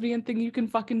lesbian thing you can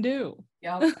fucking do.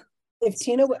 Yeah. If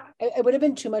Tina, it would have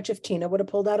been too much if Tina would have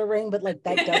pulled out a ring, but like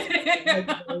that doesn't like,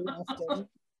 very often.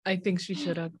 I think she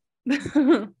should have.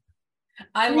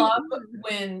 I love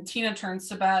when Tina turns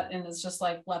to Bet and is just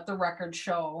like, let the record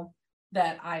show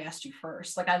that I asked you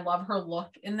first. Like, I love her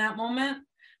look in that moment.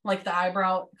 Like the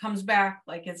eyebrow comes back.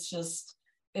 Like, it's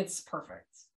perfect.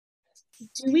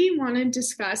 Do we want to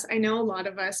discuss? I know a lot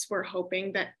of us were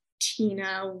hoping that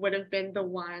Tina would have been the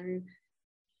one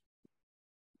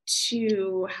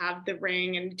to have the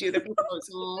ring and do the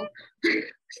proposal.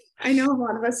 I know a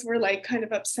lot of us were like kind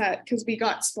of upset because we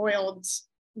got spoiled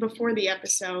before the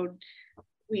episode.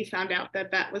 We found out that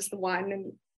that was the one,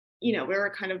 and you know, we were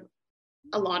kind of,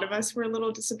 a lot of us were a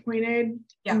little disappointed.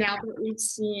 Yeah. Now that we've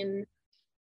seen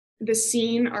the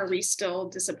scene, are we still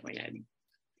disappointed?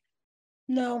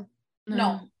 No.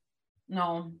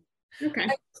 Okay.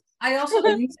 I also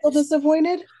Are you still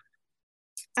disappointed?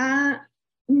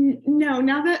 No,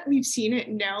 now that we've seen it,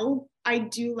 no. I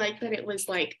do like that it was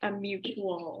like a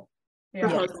mutual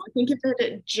proposal. I think if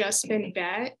it had just been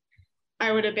Bet,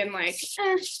 I would have been like,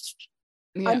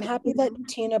 Yeah. I'm happy that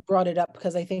Tina brought it up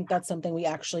because I think that's something we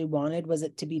actually wanted, was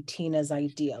it to be Tina's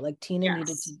idea. Like Tina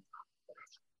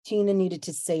needed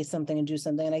to say something and do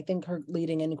something, and I think her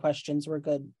leading in questions were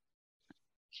good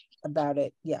about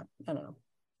it. Yeah, I don't know.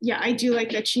 Yeah, I do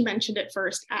like that she mentioned it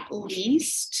first, at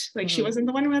least. Like she wasn't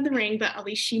the one who had the ring, but at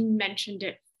least she mentioned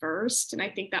it first, and I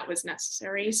think that was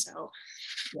necessary. So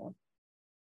yeah,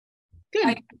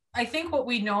 good. I think what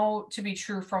we know to be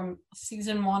true from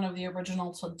season 1 of the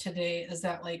original to today is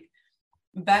that like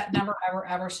Bet never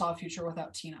ever saw a future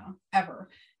without Tina, ever.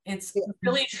 It's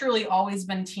really truly always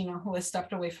been Tina who has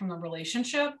stepped away from the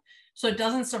relationship. So it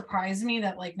doesn't surprise me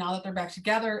that like now that they're back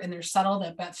together and they're settled,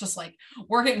 that Bet's just like,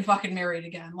 we're getting fucking married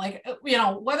again. Like, you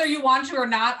know, whether you want to or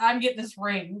not, I'm getting this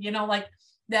ring, you know, like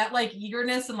that like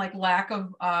eagerness and like lack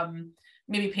of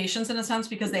maybe patience in a sense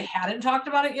because they hadn't talked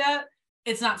about it yet.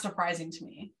 It's not surprising to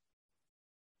me.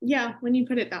 Yeah, when you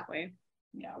put it that way.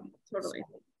 Yeah, totally.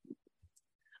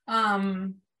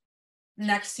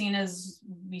 Next scene is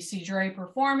we see Dre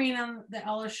performing on the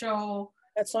Ella show.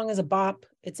 that song is a bop.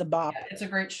 It's a bop. Yeah, it's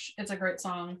a great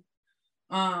song.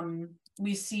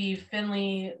 We see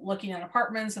Finley looking at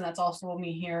apartments, and that's also when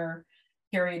we hear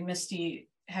Harry and Misty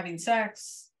having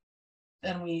sex.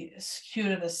 Then we cue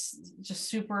to this just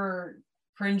super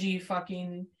cringy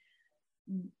fucking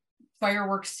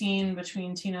fireworks scene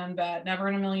between Tina and Bet. Never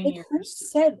in a million Like, years. who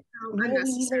said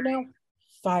Unnecessary. right now?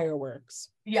 Fireworks.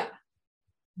 Yeah.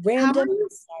 Random.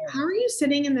 How are you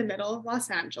sitting in the middle of Los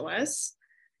Angeles?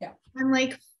 Yeah. And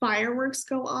like fireworks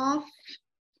go off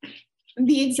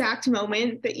the exact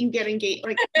moment that you get engaged.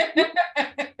 Like,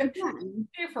 again,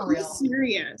 For real. Be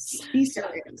serious.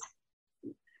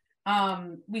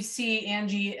 We see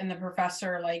Angie and the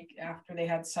professor like after they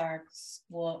had sex.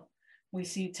 Well, we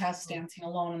see Tess dancing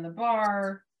alone in the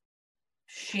bar.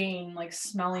 Shane like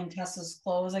smelling Tess's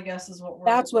clothes, I guess is what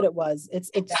That's what it was. It's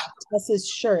Tess's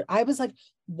shirt. I was like,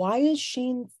 why is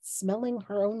Shane smelling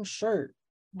her own shirt?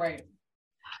 Right.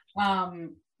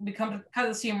 We come to kind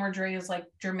of the scene where Dre is like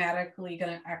dramatically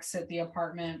gonna exit the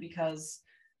apartment because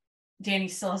Danny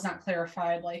still has not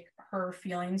clarified like her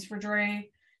feelings for Dre,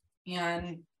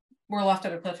 and we're left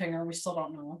at a cliffhanger. We still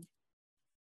don't know.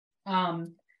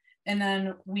 And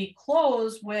then we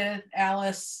close with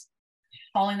Alice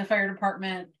calling the fire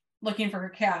department looking for her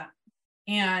cat,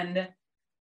 and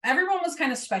everyone was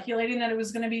kind of speculating that it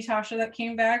was going to be Tasha that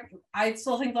came back. I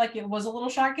still think like it was a little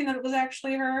shocking that it was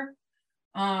actually her.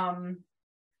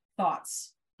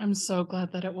 Thoughts? I'm so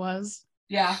glad that it was.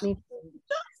 Yeah.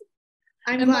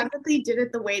 I'm glad that they did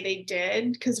it the way they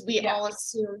did, because we all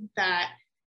assumed that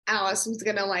Alice was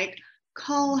gonna like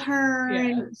call her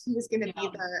and she was gonna be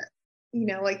the, you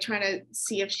know, like trying to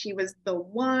see if she was the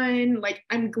one. Like,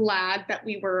 I'm glad that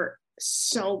we were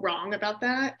so wrong about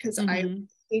that, because I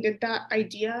hated that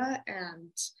idea, and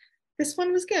this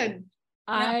one was good.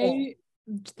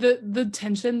 The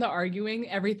tension, the arguing,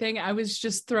 everything, I was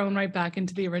just thrown right back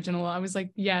into the original. I was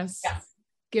like, yes.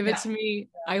 Give it to me.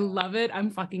 I love it. I'm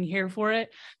fucking here for it.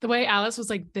 The way Alice was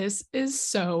like, this is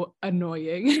so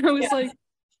annoying. I was like,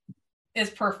 it's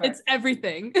perfect. It's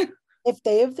everything. if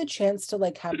they have the chance to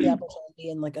like have the opportunity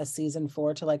in like a season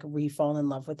 4 to like re-fall in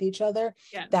love with each other,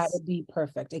 that would be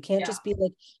perfect. It can't just be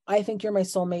like, I think you're my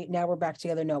soulmate, now we're back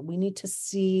together. No, we need to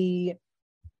see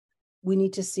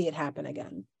it happen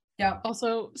again. Yeah.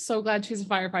 Also, so glad she's a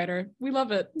firefighter. We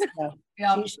love it.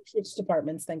 Yeah. She switched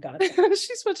departments, thank God.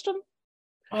 She switched them.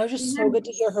 Oh, it was just so good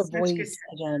to hear her voice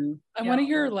again. I want to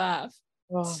hear her laugh.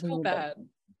 Oh, so bad.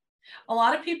 A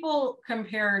lot of people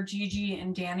compare Gigi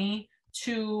and Danny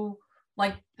to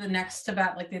like the next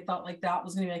Tibet, like they thought like that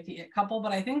was gonna be like the it couple,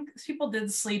 but I think people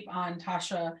did sleep on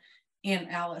Tasha and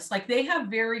Alice. Like they have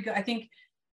very good, I think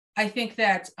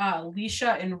that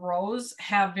Leisha and Rose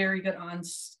have very good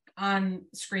on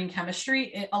screen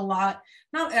chemistry. A lot,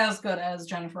 not as good as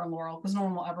Jennifer and Laurel, because no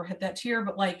one will ever hit that tier,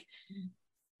 but like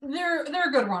they're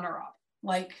a good runner-up.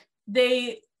 Like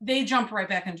they jumped right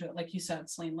back into it, like you said,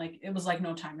 Celine. Like it was like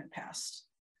no time had passed,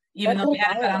 even though they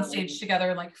hadn't been on stage together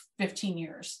in like 15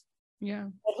 years. Yeah,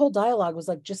 that whole dialogue was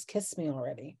like, just kiss me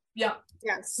already. Yeah.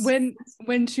 Yes.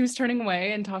 When she was turning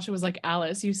away and Tasha was like,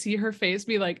 Alice, you see her face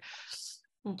be like,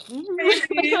 and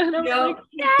I'm like,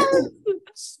 yes.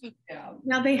 Yeah.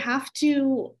 Now they have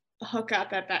to hook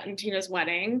up at Bette and Tina's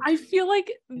wedding. I feel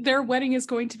like their wedding is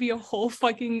going to be a whole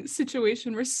fucking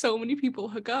situation where so many people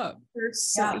hook up. They're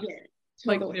so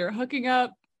Like they're hooking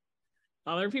up,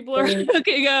 other people are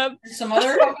hooking up. Some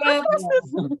other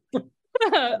hookups.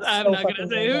 I'm not gonna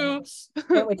say who.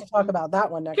 Can't wait to talk about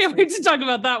that one next Can't wait to talk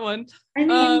about that one. I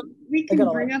mean, we can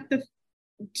bring up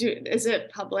is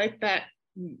it public that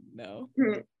no.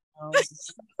 No,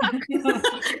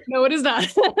 No, it is not.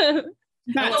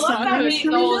 Let's not be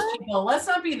those people. Let's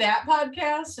not be that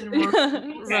podcast.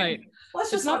 And right.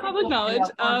 Let's just not public knowledge.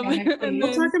 And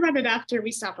we'll talk about it after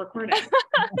we stop recording.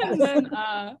 And then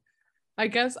I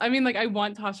guess I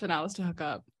want Tasha and Alice to hook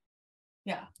up.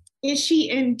 Yeah. Is she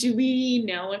in? Do we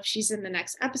know if she's in the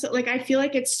next episode? Like, I feel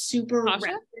like it's super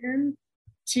random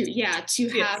to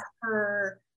have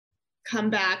her come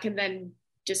back and then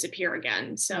disappear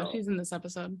again. So she's in this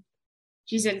episode.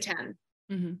 She's in 10.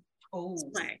 Mm-hmm. Oh.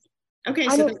 Slay. Okay,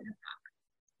 so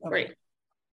great.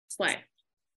 Slay.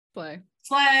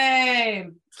 Slay.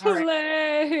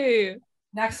 Slay.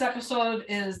 Next episode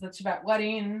is the Tibet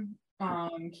wedding.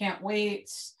 Can't wait.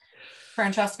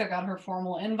 Francesca got her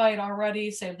formal invite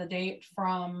already. Save the date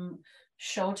from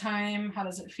Showtime. How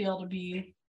does it feel to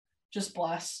be just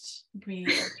blessed? Be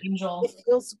an angel.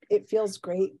 It feels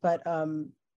great, but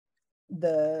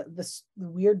the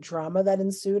weird drama that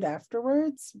ensued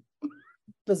afterwards,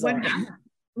 bizarre.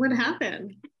 What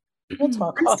happened? We'll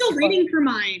talk. I'm still waiting for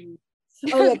mine.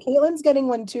 Oh yeah, Caitlin's getting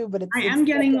one too, but I am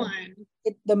getting one.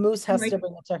 The moose has to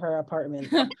bring it to her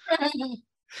apartment.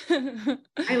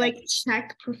 I like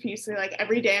check profusely, like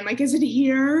every day. I'm like, is it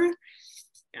here?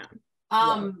 Yeah.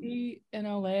 Be in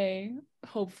LA,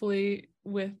 hopefully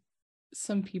with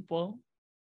some people.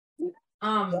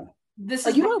 This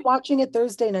are you not watching it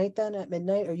Thursday night then at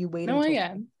midnight? Are you waiting? No, I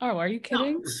am. Oh, are you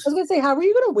kidding? No. I was gonna say, how are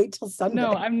you gonna wait till Sunday?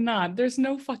 No, I'm not. There's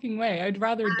no fucking way. I'd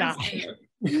rather die.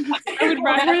 I would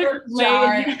rather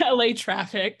lay in LA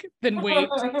traffic than wait.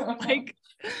 Like,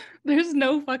 there's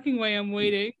no fucking way I'm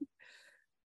waiting.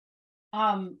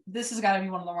 This has got to be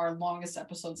one of our longest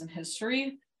episodes in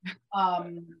history.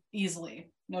 Easily,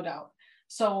 no doubt.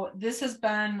 So this has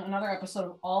been another episode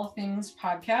of All Things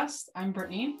Podcast. I'm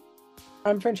Brittany.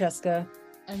 I'm Francesca.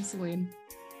 I'm Celine.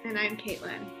 And I'm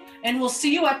Caitlin. And we'll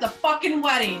see you at the fucking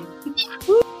wedding.